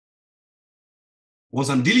 Once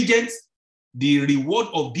I'm diligent, the reward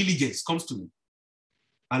of diligence comes to me.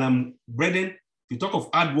 And I'm, brethren, if you talk of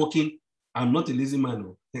hard working, I'm not a lazy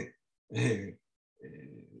man.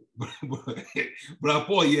 Brother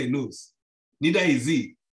Paul here knows. Neither is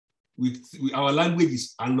he. With our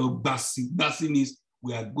languages, and Basi means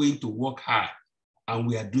we are going to work hard, and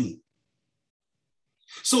we are doing.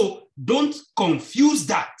 So don't confuse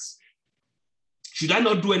that. Should I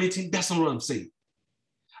not do anything? That's not what I'm saying.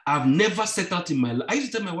 I've never set out in my life. I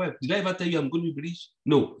used to tell my wife, did I ever tell you I'm going to be rich?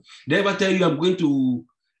 No. Did I ever tell you I'm going to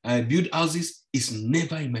build houses? It's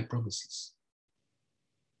never in my promises.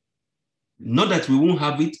 Not that we won't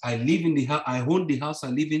have it. I live in the house. I own the house I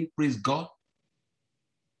live in. Praise God.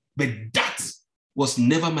 But that was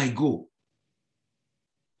never my goal.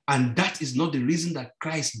 And that is not the reason that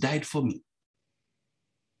Christ died for me.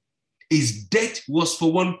 His death was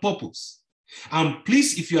for one purpose. And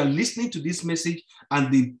please, if you are listening to this message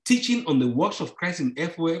and the teaching on the works of Christ in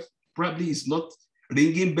FOF probably is not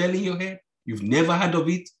ringing bell in your head, you've never heard of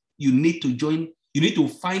it, you need to join, you need to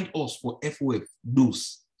find us for FOF,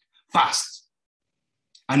 those. Fast.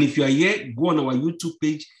 And if you are here, go on our YouTube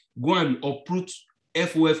page, go and uproot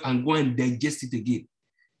FOF and go and digest it again.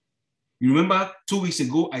 You remember 2 weeks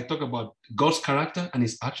ago, I talked about God's character and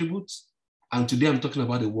his attributes. And today I'm talking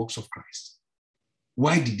about the works of Christ.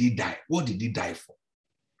 Why did he die? What did he die for?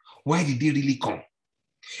 Why did he really come?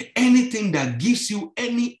 Anything that gives you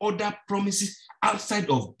any other promises outside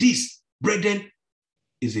of this, brethren,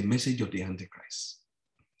 is a message of the Antichrist.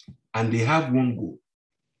 And they have one goal.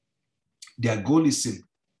 Their goal is simple.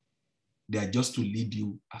 They are just to lead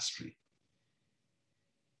you astray.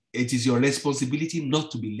 It is your responsibility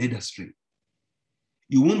not to be led astray.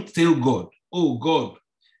 You won't tell God, oh God,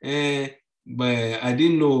 but I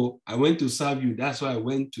didn't know, I went to serve you. That's why I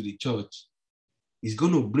went to the church. He's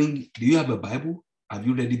going to bring, do you have a Bible? Have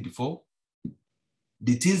you read it before?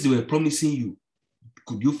 The things they were promising you,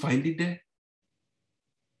 could you find it there?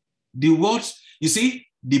 The words, you see,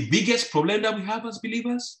 the biggest problem that we have as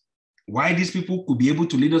believers, why these people could be able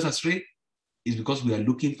to lead us astray, is because we are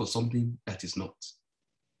looking for something that is not.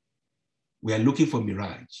 We are looking for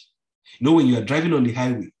mirage. You know, when you are driving on the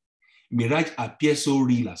highway, Mirage appears so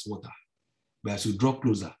real as water, but as you draw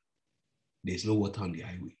closer, there's no water on the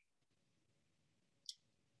highway.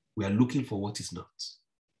 We are looking for what is not.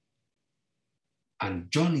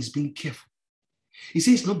 And John is being careful. He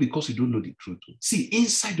says it's not because you don't know the truth. See,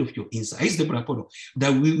 inside of your inside, is the rapport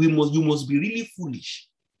that you must be really foolish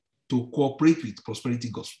to cooperate with prosperity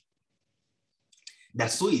gospel.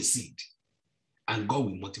 That sow a seed and God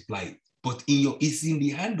will multiply it. But it's in the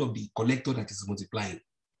hand of the collector that is multiplying.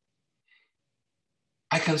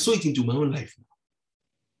 I can sow it into my own life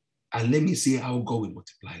now. And let me see how God will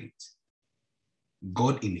multiply it.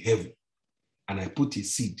 God in heaven, and I put a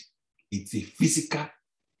seed. It's a physical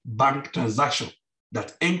bank transaction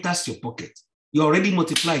that enters your pocket. You already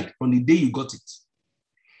multiplied from the day you got it.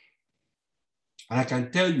 And I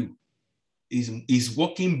can tell you, it's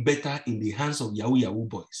working better in the hands of Yahoo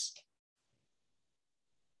boys.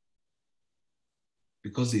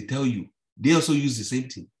 Because they tell you, they also use the same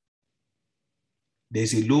thing.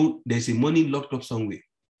 There's a money locked up somewhere,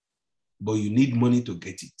 but you need money to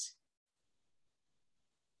get it.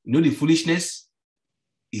 You know the foolishness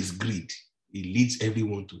is greed. It leads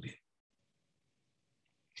everyone to them.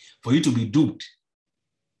 For you to be duped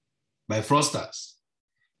by fraudsters,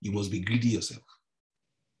 you must be greedy yourself.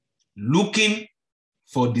 Looking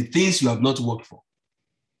for the things you have not worked for.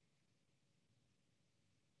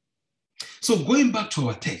 So going back to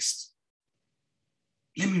our text,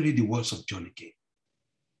 let me read the words of John again.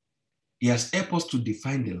 He has helped us to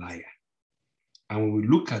define the liar. And when we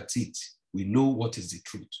look at it, we know what is the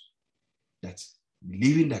truth. That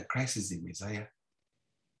believing that Christ is the Messiah,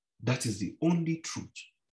 that is the only truth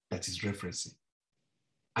that is referencing.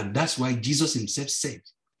 And that's why Jesus himself said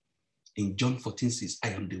in John 14:6, I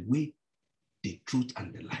am the way, the truth,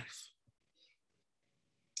 and the life.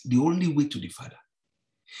 The only way to the Father.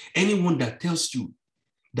 Anyone that tells you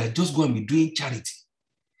that just go and be doing charity,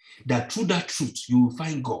 that through that truth you will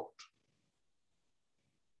find God,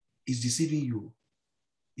 is deceiving you,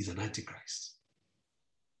 is an antichrist.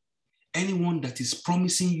 Anyone that is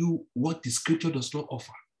promising you what the scripture does not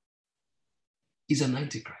offer is an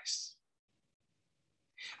antichrist.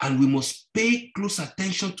 And we must pay close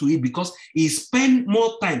attention to it because he spent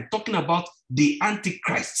more time talking about the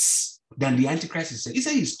antichrists than the antichrist himself. He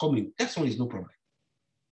said he's coming. That one is no problem.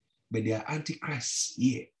 But there are antichrists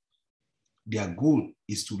here. Their goal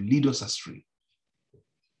is to lead us astray.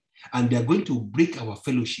 And they are going to break our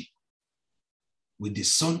fellowship with the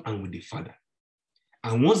Son and with the Father.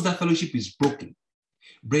 And once that fellowship is broken,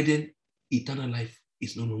 brethren, eternal life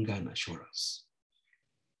is no longer an assurance.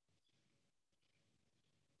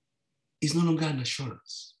 It's no longer an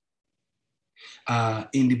assurance.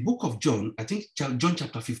 In the book of John, I think John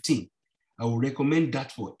chapter 15, I will recommend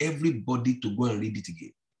that for everybody to go and read it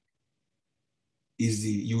again.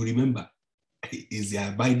 You remember, is the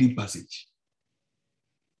abiding passage.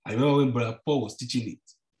 I remember when Brother Paul was teaching it,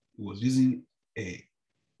 he was using,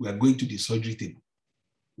 we are going to the surgery table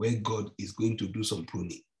where God is going to do some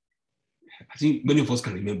pruning. I think many of us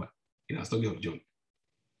can remember in our study of John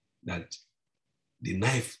that the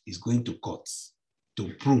knife is going to cut,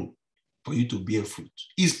 to prune, for you to bear fruit.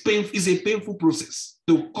 It's a painful process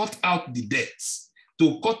to cut out the debts,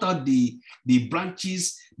 to cut out the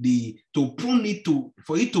branches, to prune it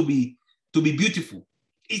for it to be beautiful.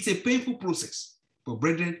 It's a painful process. But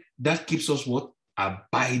brethren, that keeps us what?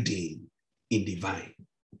 Abiding in the vine.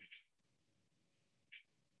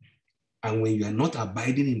 And when you are not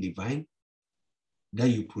abiding in the vine,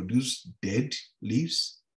 then you produce dead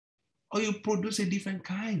leaves, or you produce a different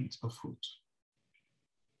kind of fruit.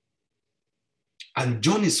 And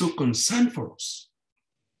John is so concerned for us.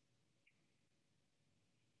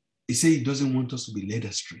 He said he doesn't want us to be led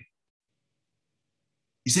astray.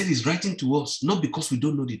 He said he's writing to us, not because we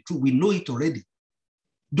don't know the truth. We know it already.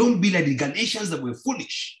 Don't be like the Galatians that were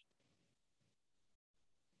foolish.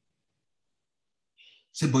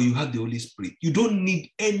 Say, but you have the Holy Spirit. You don't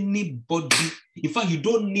need anybody. In fact, you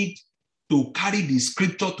don't need to carry the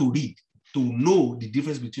scripture to read to know the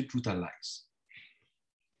difference between truth and lies.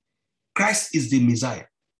 Christ is the Messiah.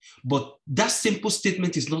 But that simple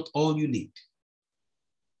statement is not all you need.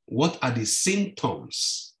 What are the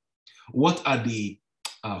symptoms? What are the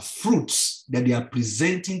fruits that they are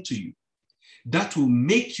presenting to you that will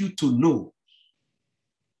make you to know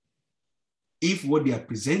if what they are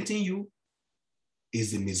presenting you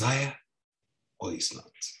is the Messiah or is not?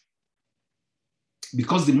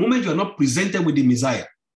 Because the moment you are not presented with the Messiah,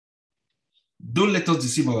 don't let us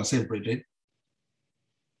deceive ourselves, brethren.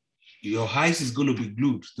 Your eyes is going to be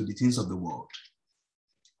glued to the things of the world.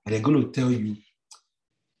 And they're going to tell you,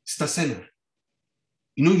 Sister Senna,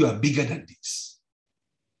 you know you are bigger than this.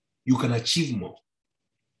 You can achieve more.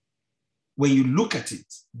 when you look at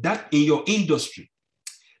it, that in your industry,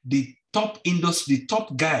 the top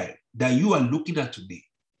guy that you are looking at today,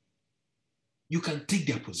 you can take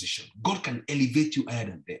their position. God can elevate you higher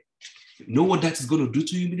than them. You know what that is going to do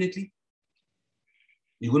to you immediately?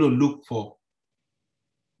 You're going to look for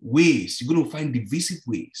ways. You're going to find divisive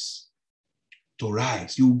ways to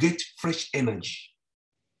rise. You will get fresh energy.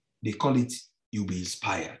 They call it, you'll be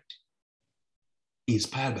inspired.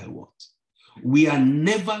 Inspired by what? We are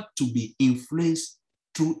never to be influenced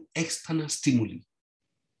through external stimuli.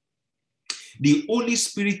 The Holy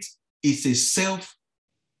Spirit is a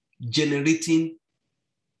self-generating,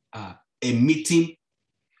 emitting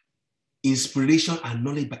inspiration and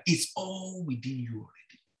knowledge, but it's all within you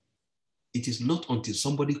already. It is not until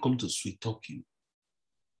somebody comes to sweet talk you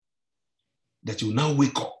that you now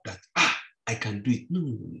wake up that, I can do it.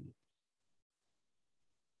 No.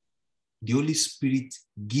 The Holy Spirit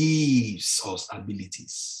gives us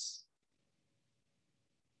abilities.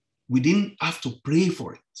 We didn't have to pray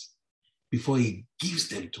for it before he gives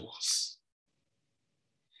them to us.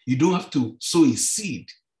 You don't have to sow a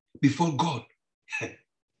seed before God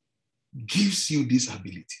gives you these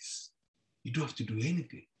abilities. You don't have to do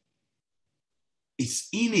anything. It's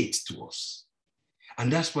innate to us.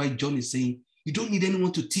 And that's why John is saying, you don't need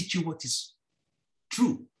anyone to teach you what is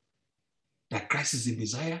true. That Christ is the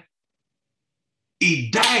Messiah.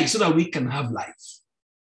 He died so that we can have life.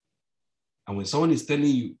 And when someone is telling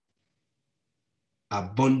you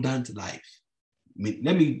abundant life,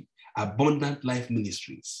 abundant life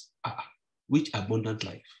ministries. Which abundant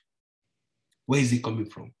life? Where is it coming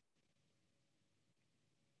from?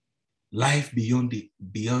 Life beyond the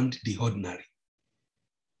ordinary.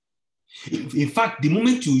 In fact, the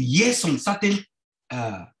moment you hear some certain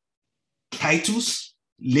titles,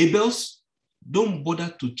 labels, don't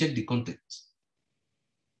bother to check the content.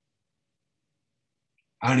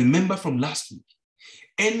 I remember from last week,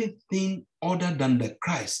 anything other than the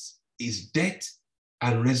Christ is death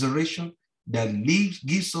and resurrection that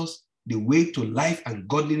gives us the way to life and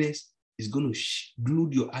godliness is going to glue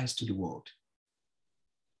your eyes to the world.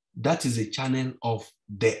 That is a channel of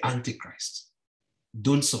the Antichrist.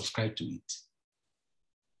 Don't subscribe to it.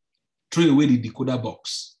 Throw away the decoder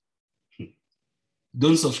box.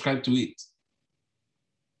 Don't subscribe to it.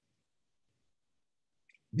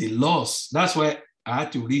 The loss, that's why I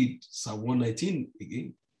had to read Psalm 119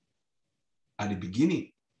 again at the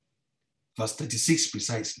beginning, verse 36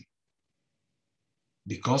 precisely.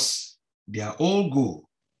 Because their whole goal,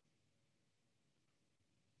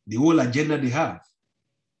 the whole agenda they have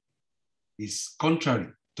is contrary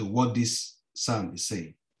to what this psalm is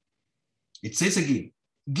saying. It says again,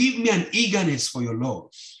 give me an eagerness for your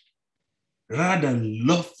laws rather than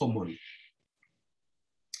love for money.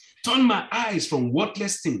 Turn my eyes from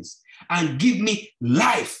worthless things and give me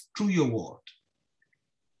life through your word.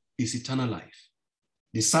 It's eternal life.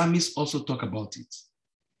 The psalmist also talk about it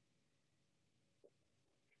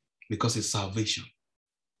because it's salvation.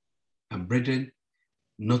 And brethren,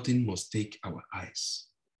 nothing must take our eyes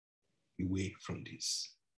away from this.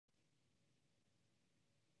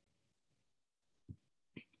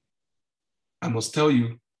 I must tell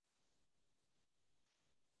you,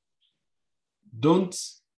 don't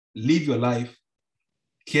live your life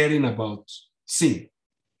caring about sin.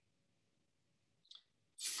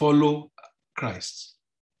 Follow Christ.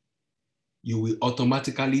 You will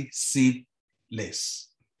automatically sin less.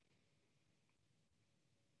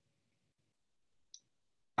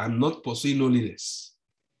 I'm not pursuing holiness.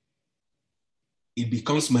 It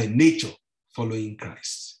becomes my nature following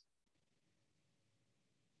Christ.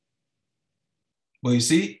 But you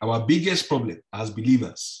see, our biggest problem as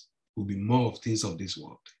believers will be more of things of this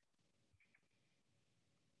world.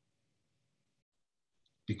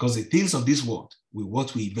 Because the things of this world will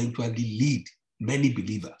what will eventually lead many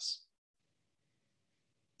believers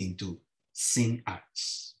into sin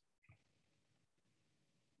acts.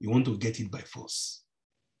 You want to get it by force.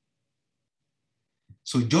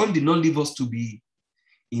 So John did not leave us to be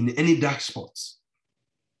in any dark spots.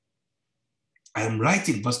 I am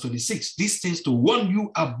writing, verse 26, these things to warn you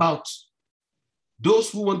about those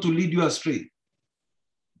who want to lead you astray,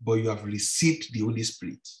 but you have received the Holy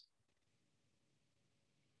Spirit.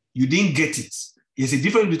 You didn't get it. There's a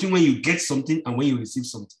difference between when you get something and when you receive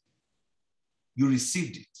something. You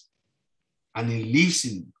received it, and it lives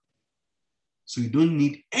in you. So you don't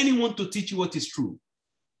need anyone to teach you what is true.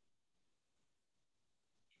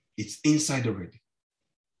 It's inside already.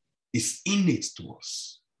 It's innate to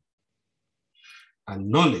us. And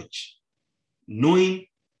knowledge, knowing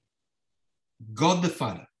God the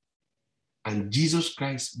Father and Jesus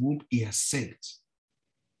Christ whom he has sent,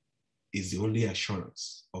 is the only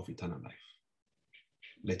assurance of eternal life.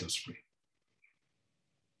 Let us pray.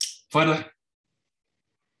 Father,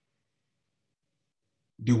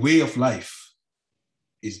 the way of life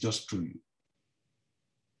is just through you.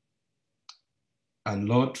 And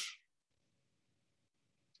Lord,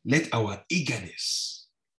 let our eagerness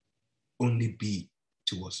only be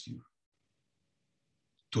towards you,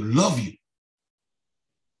 to love you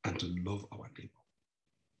and to love our neighbor,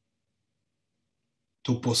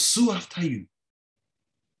 to pursue after you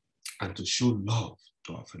and to show love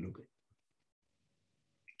to our fellow men,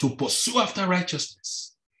 to pursue after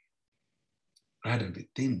righteousness rather than the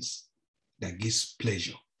things that gives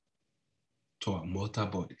pleasure to our mortal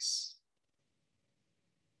bodies.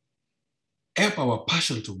 Help our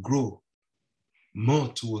passion to grow more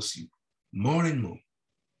towards you, more and more.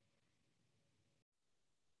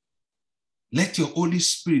 Let your Holy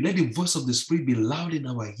Spirit, let the voice of the Spirit be loud in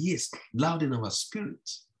our ears, loud in our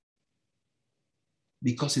spirits,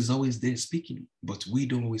 because he's always there speaking, but we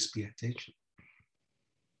don't always pay attention.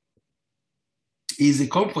 He is a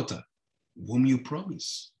comforter whom you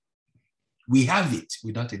promise. We have it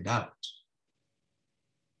without a doubt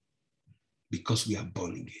because we are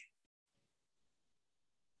born again.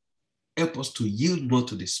 Help us to yield more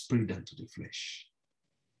to the Spirit than to the flesh.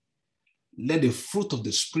 Let the fruit of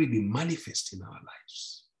the Spirit be manifest in our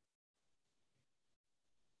lives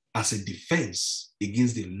as a defense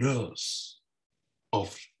against the lures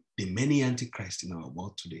of the many antichrists in our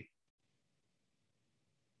world today,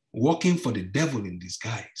 working for the devil in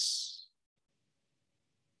disguise,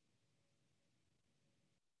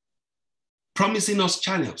 promising us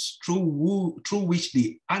channels through which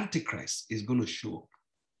the Antichrist is going to show up.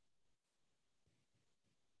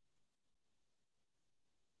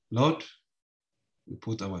 Lord, we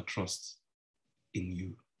put our trust in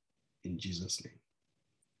you, in Jesus' name.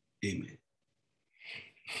 Amen.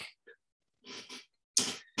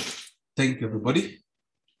 Thank you, everybody.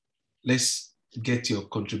 Let's get your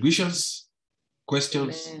contributions,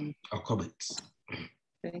 questions, Amen. or comments.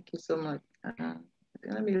 Thank you so much.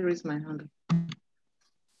 Let me raise my hand.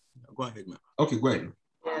 Go ahead, ma'am. Okay, go ahead.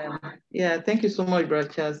 Yeah. Thank you so much, Brother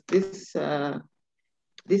Charles. This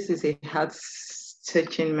is a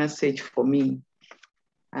heart-searching message for me,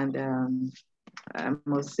 and I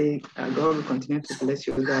must say, God will continue to bless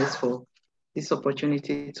you guys for this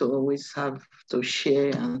opportunity to always have to share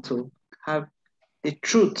and to have the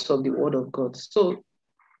truth of the Word of God. So,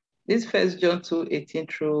 this 1 John 2:18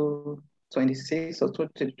 through 26 or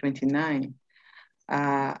 29.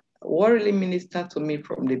 What really ministered to me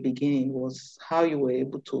from the beginning was how you were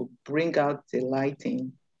able to bring out the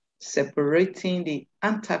lighting, separating the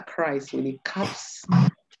Antichrist with the caps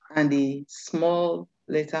and the small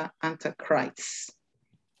letter Antichrist,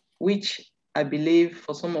 which I believe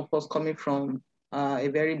for some of us coming from a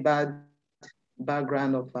very bad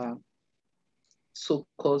background of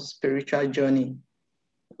so-called spiritual journey,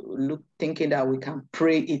 thinking that we can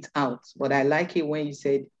pray it out. But I like it when you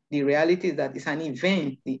said the reality is that it's an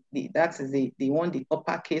event. That is the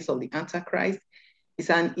uppercase of the Antichrist. It's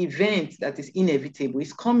an event that is inevitable.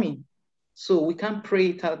 It's coming. So we can't pray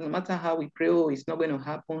it out. No matter how we pray, oh, it's not going to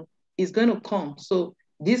happen. It's going to come. So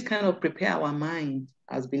this kind of prepare our mind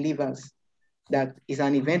as believers that is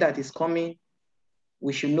an event that is coming.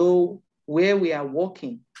 We should know where we are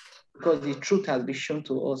walking because the truth has been shown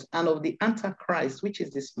to us. And of the Antichrist, which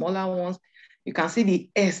is the smaller ones, you can see the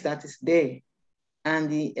S that is there.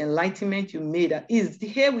 And the enlightenment you made that is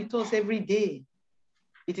here with us every day.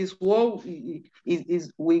 It is what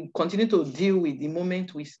we continue to deal with the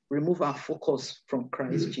moment we remove our focus from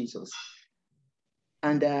Christ Jesus.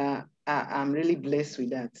 And I'm really blessed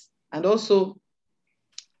with that. And also,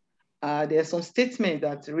 there are some statements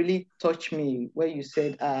that really touched me where you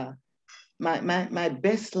said, my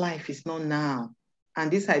best life is not now.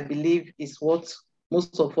 And this, I believe, is what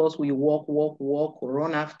most of us, we walk,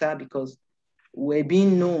 run after because we're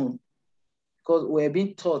being known, because we're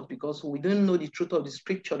being taught, because we don't know the truth of the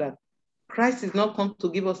scripture that Christ is not come to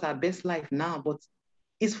give us our best life now, but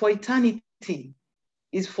it's for eternity.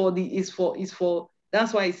 It's for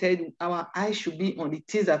that's why he said our eyes should be on the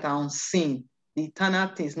things that are unseen, the eternal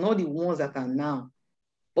things, not the ones that are now.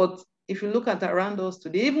 But if you look at around us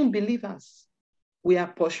today, even believers, we are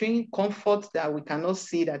pursuing comfort that we cannot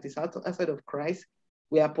see that is outside of Christ.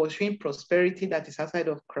 We are pursuing prosperity that is outside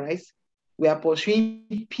of Christ. We are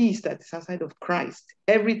pursuing peace that is outside of Christ.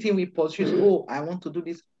 Everything we pursue is, oh, I want to do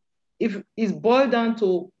this. If it's boiled down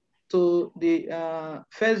to the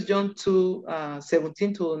 1 John 2,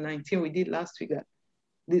 17 to 19 we did last week, that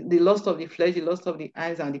the lust of the flesh, the lust of the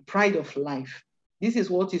eyes, and the pride of life. This is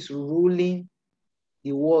what is ruling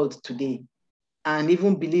the world today. And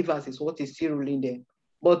even believers is what is still ruling them.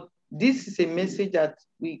 But this is a message that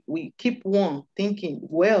we keep on thinking,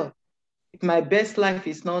 well, if my best life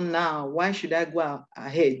is not now, why should I go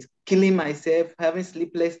ahead, killing myself, having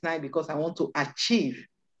sleepless night because I want to achieve,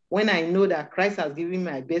 when I know that Christ has given me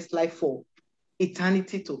my best life for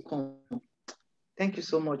eternity to come. Thank you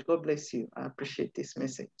so much. God bless you. I appreciate this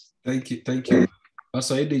message. Thank you. Thank you.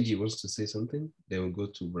 Pastor Edeji wants to say something. Then we'll go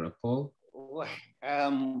to Brother Paul.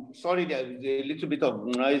 Sorry, there's a little bit of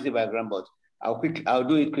noisy background, but I'll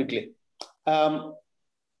do it quickly.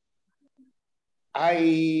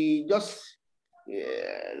 I just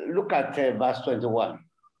look at verse 21.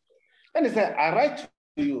 And it says, I write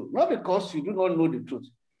to you, not because you do not know the truth,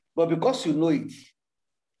 but because you know it.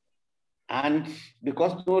 And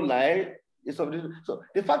because no lie is of the truth. So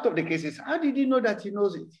the fact of the case is, how did he know that he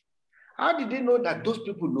knows it? How did he know that those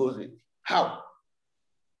people knows it? How?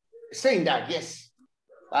 Saying that, yes,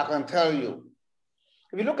 I can tell you.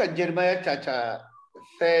 If you look at Jeremiah chapter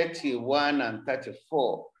 31 and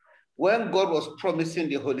 34, when God was promising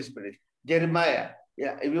the Holy Spirit, Jeremiah,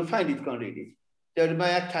 if you find it, you can read it.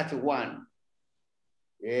 Jeremiah 31,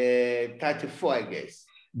 34, I guess.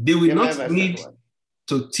 They will Jeremiah not need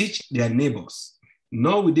to teach their neighbors,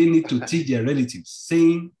 nor will they need to teach their relatives,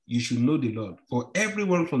 saying, you should know the Lord. For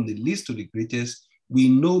everyone from the least to the greatest will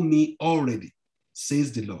know me already,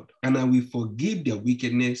 says the Lord, and I will forgive their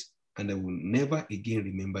wickedness, and I will never again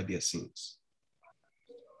remember their sins.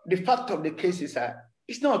 The fact of the case is that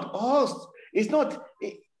it's not us. It's not,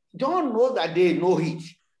 don't know that they know it,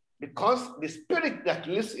 because the spirit that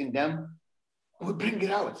lives in them will bring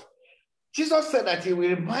it out. Jesus said that he will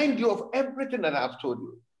remind you of everything that I've told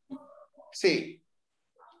you. See,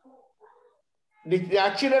 they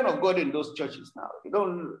are children of God in those churches now.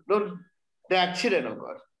 They are children of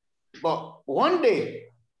God. But one day,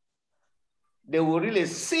 they will really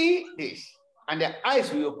see this, and their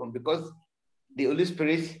eyes will open, because the Holy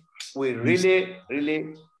Spirit will really,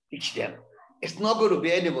 really teach them. It's not going to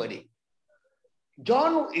be anybody.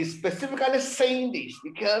 John is specifically saying this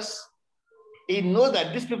because he knows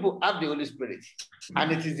that these people have the Holy Spirit,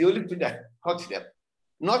 and it is the Holy Spirit that taught them,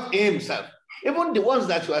 not himself. Even the ones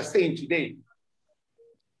that you are saying today,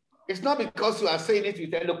 it's not because you are saying it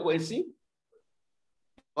with eloquence,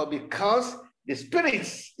 but because the Spirit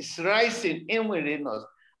is rising in within us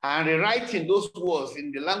and rewriting those words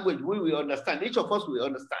in the language we will understand. Each of us will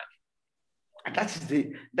understand. And that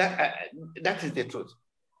is the truth.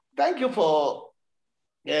 Thank you for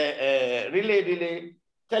really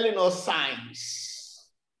telling us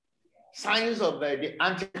signs of the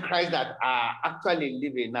Antichrist that are actually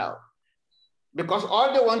living now. Because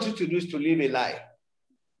all they want you to do is to live a lie.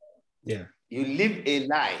 Yeah. You live a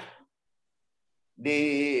lie.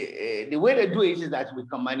 The way they do it is that we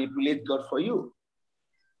can manipulate God for you.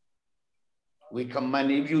 We can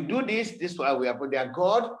if you do this is why we are, but their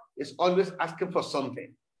God is always asking for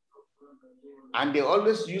something. And they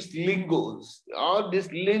always use lingos, all these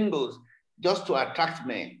lingos, just to attract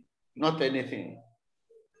men, not anything.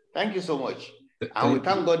 Thank you so much. And we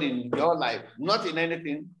thank God in your life, not in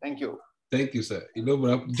anything. Thank you. Thank you, sir. You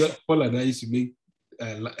know, Paul and I used to make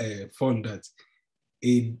fun that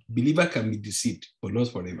a believer can be deceived, but not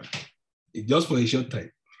forever. Just for a short time.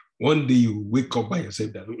 One day you wake up by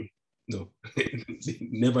yourself that, no,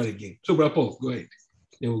 never again. So, Brother Paul, go ahead.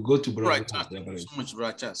 Then we'll go to Brother. Right. Thank you so much,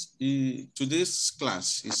 Brother Charles. Today's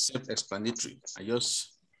class is self-explanatory. I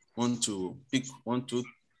just want to pick 1-2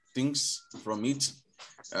 things from it.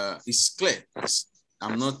 It's clear.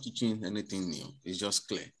 I'm not teaching anything new. It's just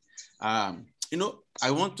clear. You know, I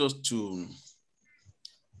want us to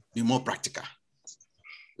be more practical,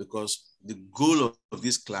 because the goal of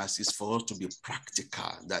this class is for us to be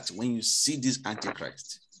practical, that when you see this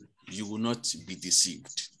Antichrist, you will not be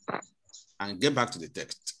deceived. And get back to the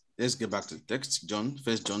text. Let's get back to the text. 1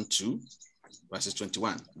 John 2, verses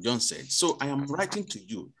 21. John said, so I am writing to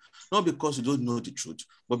you, not because you don't know the truth,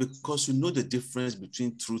 but because you know the difference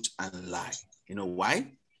between truth and lie. You know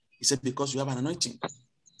why? He said, because you have an anointing.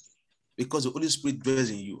 Because the Holy Spirit dwells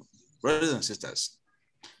in you. Brothers and sisters,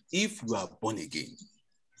 if you are born again,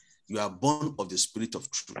 you are born of the spirit of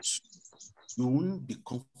truth, you won't be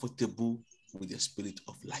comfortable with the spirit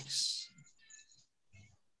of lies.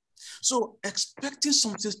 So expecting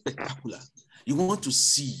something spectacular, you want to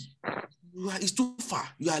see, it's too far,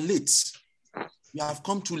 you are late. You have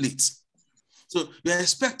come too late. So you're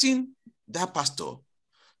expecting that pastor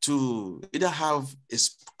to either have a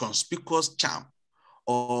conspicuous charm,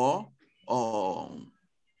 or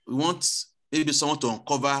we want maybe someone to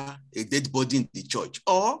uncover a dead body in the church.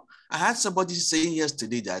 Or I had somebody saying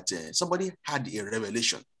yesterday that somebody had a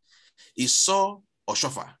revelation. He saw a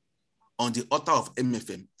shofar on the altar of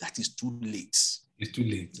MFM. That is too late. It's too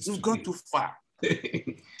late. You've gone too far.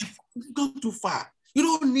 You've gone too far. You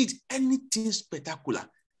don't need anything spectacular.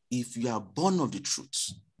 If you are born of the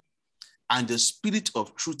truth and the spirit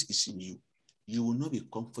of truth is in you, you will not be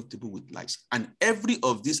comfortable with lies. And every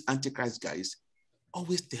of these Antichrist guys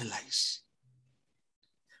always tell lies.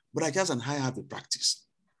 But I just and I have a practice.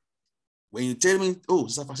 When you tell me, oh,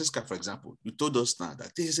 Sister Francisca, for example, you told us now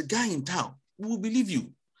that there is a guy in town who will believe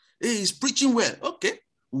you. Hey, he's preaching well. Okay,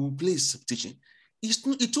 we will play his teaching. It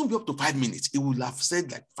won't be up to 5 minutes. He will have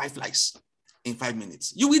said like 5 lies in 5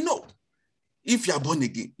 minutes. You will know. If you are born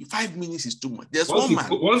again, 5 minutes is too much. There's one man.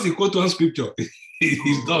 Once he quote one scripture,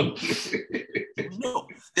 he's done. No,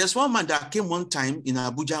 there's one man that came one time in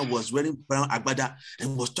Abuja, was wearing brown agbada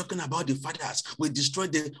and was talking about the fathers. They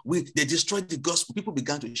destroyed the gospel. People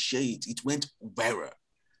began to share it. It went viral.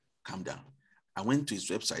 Calm down. I went to his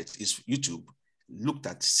website, his YouTube, looked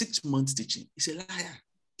at 6 months teaching. He's a liar.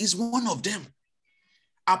 He's one of them.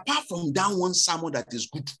 Apart from that one sermon that is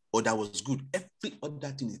good or that was good, every other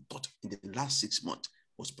thing he taught in the last 6 months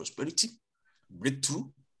was prosperity, breakthrough,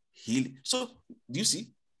 healing. So, do you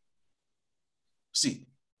see? See,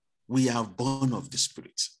 we are born of the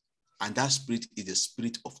Spirit, and that Spirit is the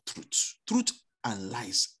Spirit of truth. Truth and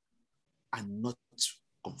lies are not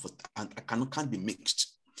comfort and can't be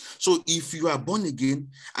mixed. So, if you are born again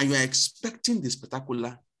and you are expecting the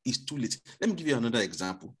spectacular, it's too late. Let me give you another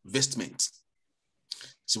example: vestment.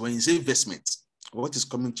 So when you say vestment, what is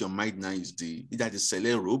coming to your mind now is either the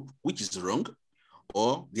Celeste robe, which is wrong,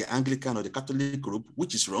 or the Anglican or the Catholic robe,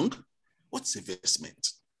 which is wrong. What's a vestment?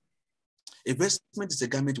 A vestment is a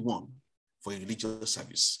garment worn for a religious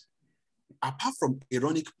service. Apart from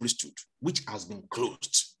Aaronic priesthood, which has been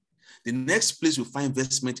closed, the next place you find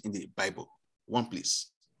vestment in the Bible, one place,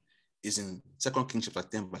 is in 2 Kings chapter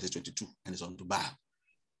 10, verse 22, and it's on to Baal.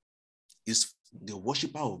 It's the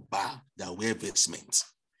worshiper of Baal that wear vestment.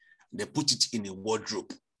 They put it in a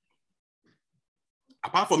wardrobe.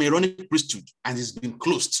 Apart from Aaronic priesthood, and it's been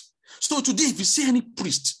closed. So today, if you see any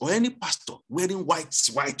priest or any pastor wearing white,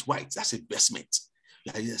 that's a vestment.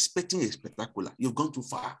 You are expecting a spectacular. You've gone too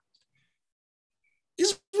far.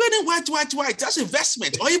 He's wearing white, that's a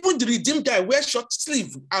vestment. Or even the redeemed guy wears short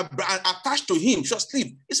sleeve attached to him, short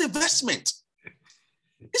sleeve. It's a vestment.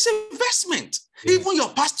 It's a vestment. Yeah. Even your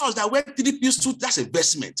pastors that wear 3-piece suit, that's a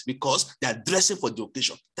vestment because they are dressing for the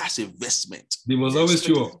occasion. That's a vestment. They must always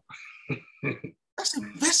show up. That's a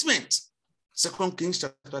vestment. 2 Kings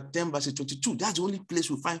chapter 10, verse 22. That's the only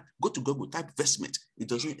place we find. Go to Google, type vestment. It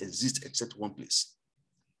doesn't exist except one place.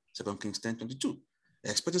 2 Kings 10, 22.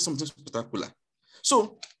 They're expecting something spectacular.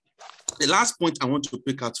 So the last point I want to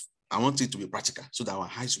pick out, I want it to be practical so that our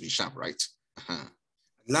eyes will be sharp, right?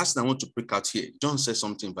 Last thing I want to pick out here, John says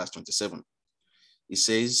something in verse 27. He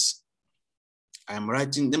says, let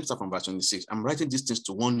me start from verse 26. I'm writing these things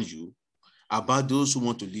to warn you about those who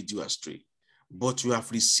want to lead you astray. But you have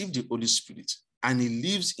received the Holy Spirit, and he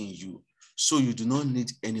lives in you, so you do not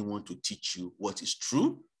need anyone to teach you what is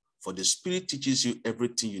true, for the Spirit teaches you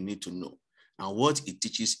everything you need to know. And what it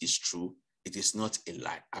teaches is true. It is not a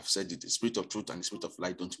lie. I've said it, the Spirit of truth and the Spirit of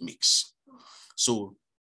lie don't mix. So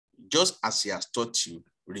just as he has taught you,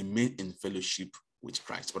 remain in fellowship with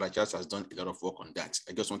Christ. But I just has done a lot of work on that.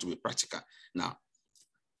 I just want to be practical. Now,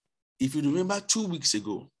 if you remember 2 weeks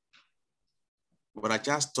ago, what I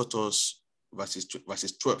just taught us verses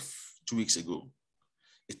 12, 2 weeks ago,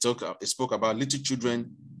 it spoke about little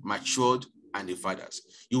children, matured, and the fathers.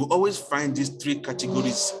 You will always find these 3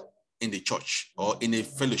 categories in the church or in a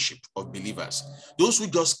fellowship of believers. Those who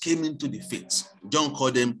just came into the faith, John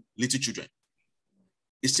called them little children.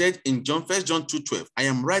 He said in 1 John 2:12, I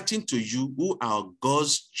am writing to you who are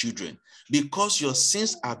God's children because your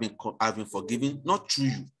sins have been forgiven, not through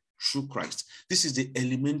you, through Christ. This is the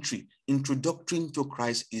elementary. Introductory to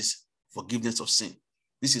Christ is forgiveness of sin.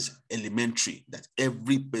 This is elementary that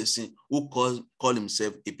every person who call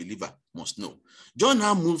himself a believer must know. John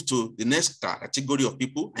now moves to the next category of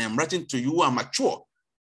people. I am writing to you who are mature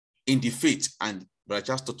in the faith. But I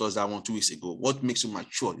just taught us that 2 weeks ago. What makes you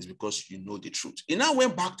mature is because you know the truth. He now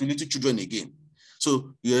went back to little children again.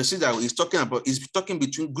 So you see that he's talking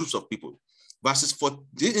between groups of people. Verses 4,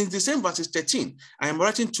 in the same verses 13, I am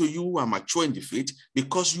writing to you who are mature in the faith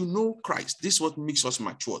because you know Christ. This is what makes us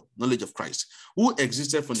mature, knowledge of Christ, who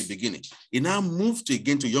existed from the beginning. He now moved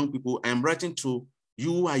again to young people. I am writing to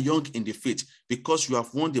you who are young in the faith because you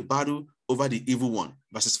have won the battle over the evil one.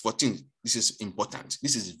 Verses 14, this is important.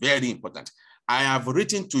 This is very important. I have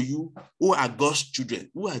written to you who are God's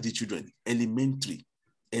children. Who are the children? Elementary,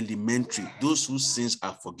 those whose sins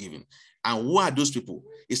are forgiven. And who are those people?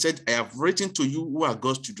 He said, I have written to you who are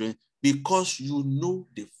God's children because you know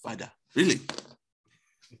the Father. Really?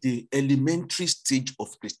 the elementary stage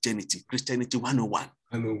of Christianity, Christianity 101.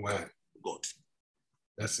 101. God.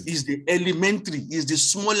 That's it. Is the elementary, is the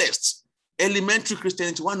smallest. Elementary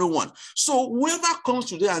Christianity 101. So whoever comes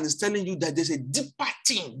today and is telling you that there's a deeper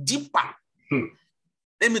thing,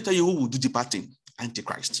 let me tell you who will do deeper thing.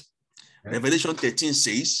 Antichrist. Okay. Revelation 13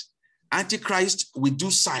 says, Antichrist will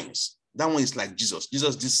do signs. That one is like Jesus.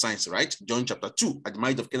 Jesus did signs, right? John chapter 2, at the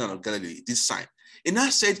marriage of Cana of Galilee, this sign. And I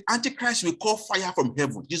said, Antichrist will call fire from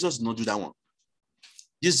heaven. Jesus did not do that one.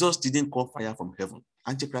 Jesus didn't call fire from heaven.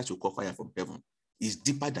 Antichrist will call fire from heaven. It's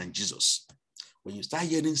deeper than Jesus. When you start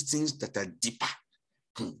hearing things that are deeper,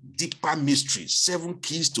 deeper mysteries, 7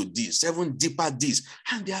 keys to this, 7 deeper this,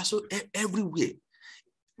 and they are so everywhere.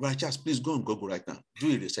 Right, just please go on Google right now.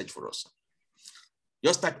 Do a research for us.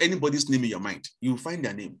 Just type anybody's name in your mind. You'll find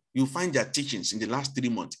their name. You'll find their teachings in the last 3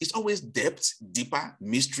 months. It's always depth, deeper,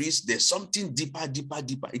 mysteries. There's something deeper, deeper,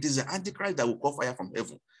 deeper. It is the Antichrist that will call fire from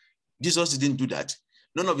heaven. Jesus didn't do that.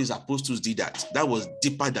 None of his apostles did that. That was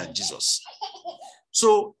deeper than Jesus.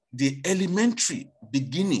 So the elementary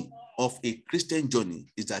beginning of a Christian journey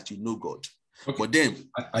is that you know God. Okay. But then,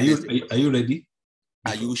 are you ready?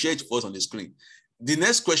 You will share it for us on the screen. The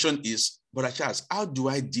next question is, Brother Charles, how do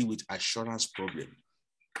I deal with assurance problem?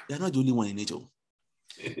 You're not the only one in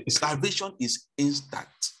it. Salvation is instant.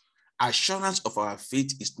 Assurance of our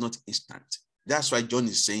faith is not instant. That's why John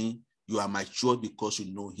is saying, you are mature because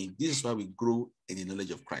you know him. This is why we grow in the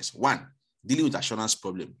knowledge of Christ. 1, dealing with assurance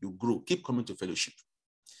problem, you grow. Keep coming to fellowship.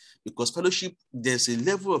 Because fellowship, there's a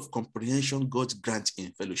level of comprehension God grants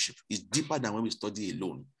in fellowship. It's deeper than when we study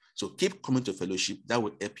alone. So keep coming to fellowship. That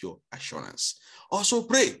will help your assurance. Also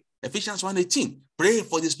pray. Ephesians 1:18. Pray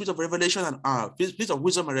for the spirit of revelation and spirit of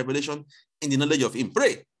wisdom and revelation in the knowledge of him.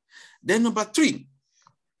 Pray. Then number 3,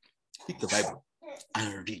 pick the Bible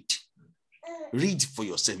and read. Read for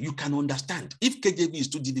yourself. You can understand. If KJV is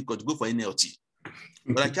too difficult, go for NLT.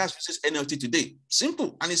 But I just use NLT today.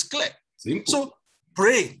 Simple and it's clear. Simple. So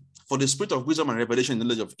pray for the spirit of wisdom and revelation in the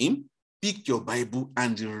knowledge of him. Pick your Bible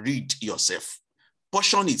and read yourself.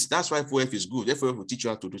 Portion it. That's why FOF is good. FOF will teach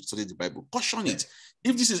you how to study the Bible. Portion it.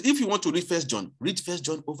 If you want to read 1 John, read 1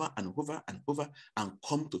 John over and over and over and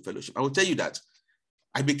come to fellowship. I will tell you that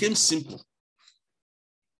I became simple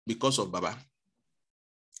because of Baba.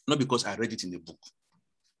 Not because I read it in the book.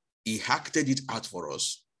 He acted it out for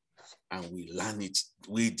us and we learn it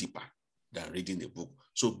way deeper than reading the book.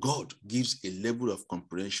 So God gives a level of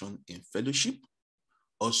comprehension in fellowship.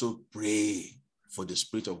 Also pray for the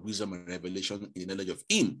spirit of wisdom and revelation in the knowledge of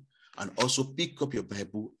him. And also pick up your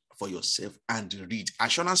Bible for yourself and read.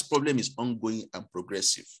 Assurance problem is ongoing and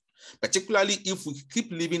progressive. Particularly if we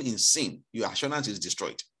keep living in sin, your assurance is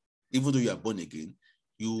destroyed. Even though you are born again,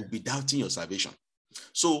 you will be doubting your salvation.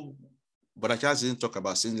 So, but I just didn't talk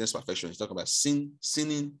about sinless perfection. He's talking about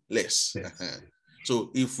sinning less. Yes.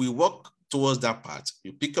 So if we walk towards that part,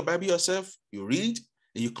 you pick a Bible yourself, you read,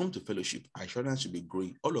 and you come to fellowship, assurance should be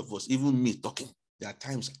growing. All of us, even me talking, there are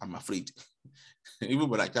times I'm afraid. Even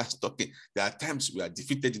when I just talking, there are times we are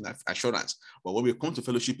defeated in assurance. But when we come to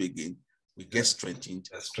fellowship again, we get strengthened.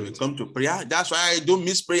 We come to prayer. That's why I don't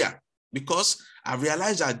miss prayer. Because I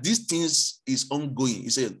realized that these things is ongoing. You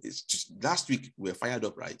say last week we were fired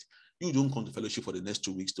up, right? You don't come to fellowship for the next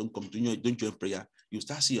 2 weeks. Don't join prayer. You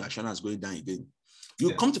start seeing your assurance going down again.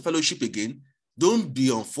 You come to fellowship again. Don't be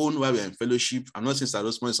on phone while we're in fellowship. I'm not saying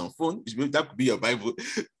Sarosman is on phone. That could be your Bible.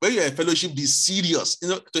 When you're in fellowship, be serious.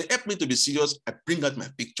 To help me to be serious, I bring out my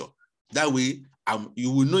picture. That way,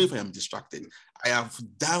 you will know if I am distracted. I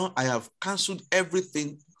have canceled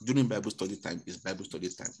everything during Bible study time. Is Bible study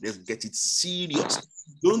time. Let's get it serious.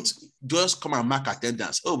 Don't just come and mark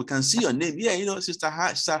attendance. Oh, we can see your name. Yeah, Sister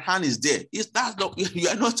Han is there. You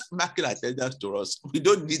are not marking attendance to us. We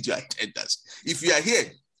don't need your attendance. If you are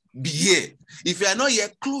here, be here. If you are not here,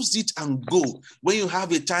 close it and go. When you have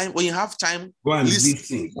time, go and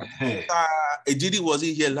listen. Ejidi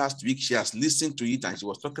wasn't here last week. She has listened to it and she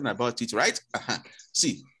was talking about it, right?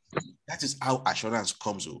 See, that is how assurance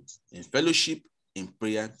comes in fellowship, in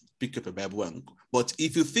prayer. Pick up a Bible and go. But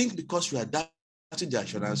if you think because you are doubting the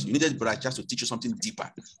assurance, you needed Brother Charles to teach you something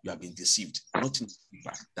deeper, you have been deceived. Nothing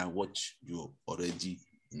deeper than what you already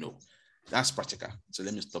know. That's practical. So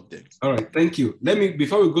let me stop there. All right, thank you.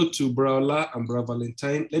 Before we go to Brother and Brother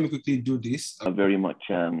Valentine, let me quickly do this. Very much.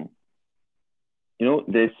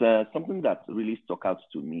 There's something that really stuck out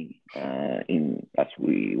to me as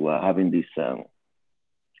we were having this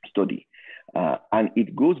study, and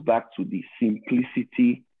it goes back to the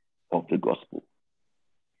simplicity of the gospel.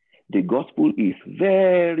 The gospel is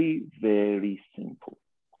very, very simple.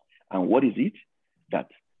 And what is it? That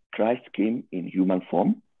Christ came in human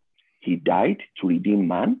form. He died to redeem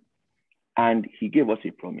man, and he gave us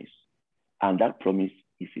a promise. And that promise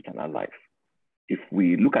is eternal life. If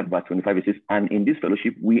we look at verse 25, it says, and in this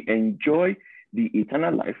fellowship, we enjoy the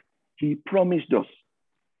eternal life he promised us.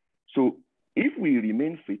 So if we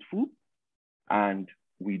remain faithful and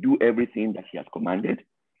we do everything that he has commanded,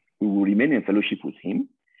 we will remain in fellowship with him,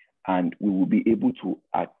 and we will be able to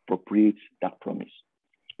appropriate that promise.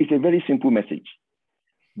 It's a very simple message,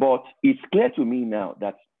 but it's clear to me now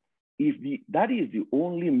that if that is the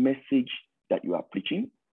only message that you are preaching,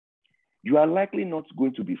 you are likely not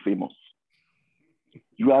going to be famous.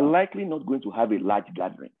 You are likely not going to have a large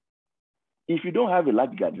gathering. If you don't have a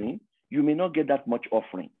large gathering, you may not get that much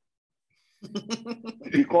offering.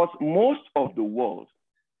 Because most of the world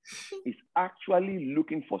is actually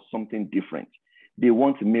looking for something different. They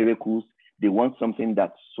want miracles. They want something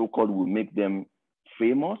that so-called will make them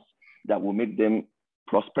famous, that will make them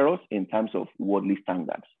prosperous in terms of worldly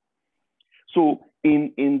standards. So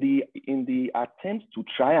in the attempt to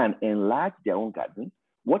try and enlarge their own gathering,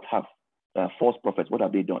 what have false prophets, what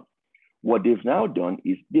have they done? What they've now done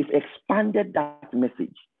is they've expanded that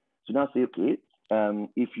message. So now say, okay,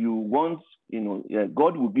 if you want,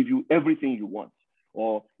 God will give you everything you want,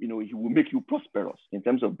 or, he will make you prosperous in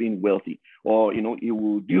terms of being wealthy, or, he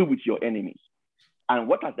will deal with your enemies. And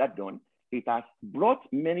what has that done? It has brought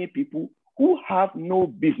many people who have no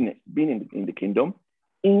business being in the kingdom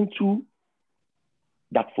into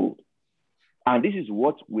that fold. And this is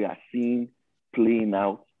what we are seeing playing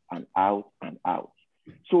out and out and out.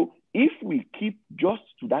 So if we keep just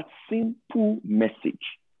to that simple message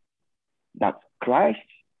that Christ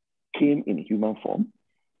came in human form,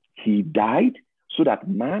 he died so that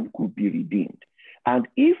man could be redeemed. And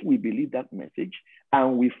if we believe that message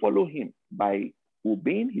and we follow him by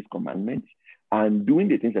obeying his commandments and doing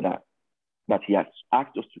the things that he has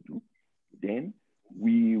asked us to do, then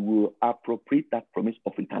we will appropriate that promise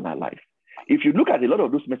of eternal life. If you look at a lot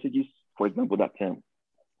of those messages, for example, that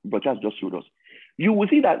Brother just showed us, you will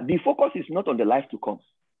see that the focus is not on the life to come.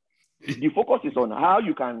 The focus is on how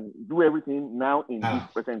you can do everything now in this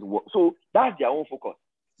present world. So that's their own focus.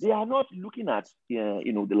 They are not looking at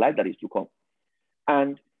the life that is to come.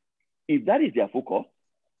 And if that is their focus,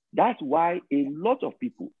 that's why a lot of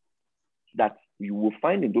people that you will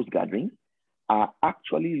find in those gatherings are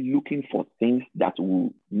actually looking for things that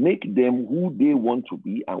will make them who they want to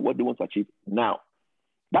be and what they want to achieve now.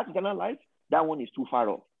 That eternal life, that one is too far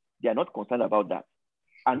off. They are not concerned about that.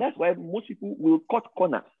 And that's why most people will cut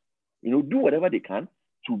corners, do whatever they can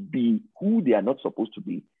to be who they are not supposed to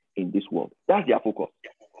be in this world. That's their focus.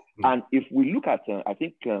 And if we look at, I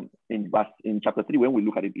think in chapter 3, when we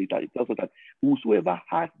look at it later, it tells us that whosoever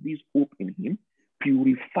has this hope in him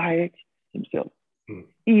purified himself.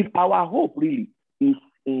 If our hope really is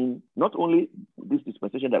in not only this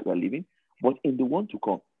dispensation that we're living, but in the one to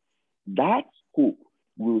come, that hope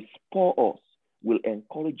will spur us, will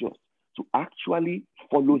encourage us to actually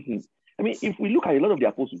follow him. I mean, if we look at a lot of the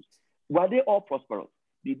apostles, were they all prosperous?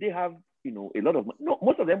 Did they have, a lot of money? No,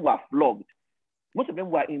 most of them were flogged. Most of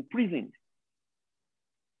them were imprisoned.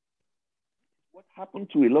 What happened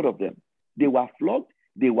to a lot of them? They were flogged,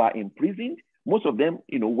 they were imprisoned. Most of them,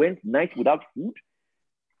 went nights without food.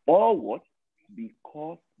 All what?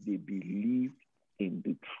 Because they believed in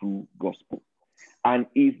the true gospel. And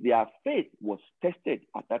if their faith was tested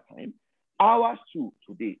at that time, ours too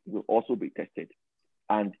today will also be tested.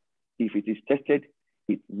 And if it is tested,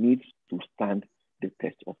 it needs to stand the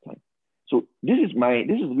test of time. So this is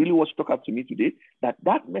really what stuck out to me today,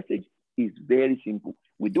 that message is very simple.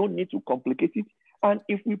 We don't need to complicate it. And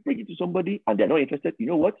if we preach it to somebody and they're not interested, you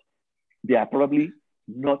know what? They are probably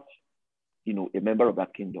not, a member of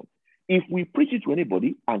that kingdom. If we preach it to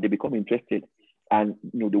anybody and they become interested and,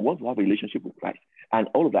 they want to have a relationship with Christ and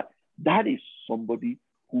all of that, that is somebody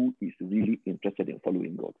who is really interested in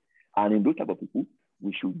following God. And in those type of people,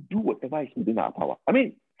 we should do whatever is within our power. I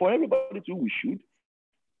mean, for everybody too, we should.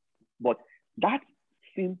 But that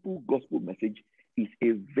simple gospel message is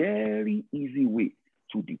a very easy way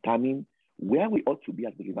to determine where we ought to be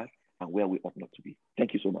as believers and where we ought not to be.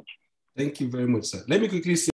 Thank you so much. Thank you very much, sir. Let me quickly say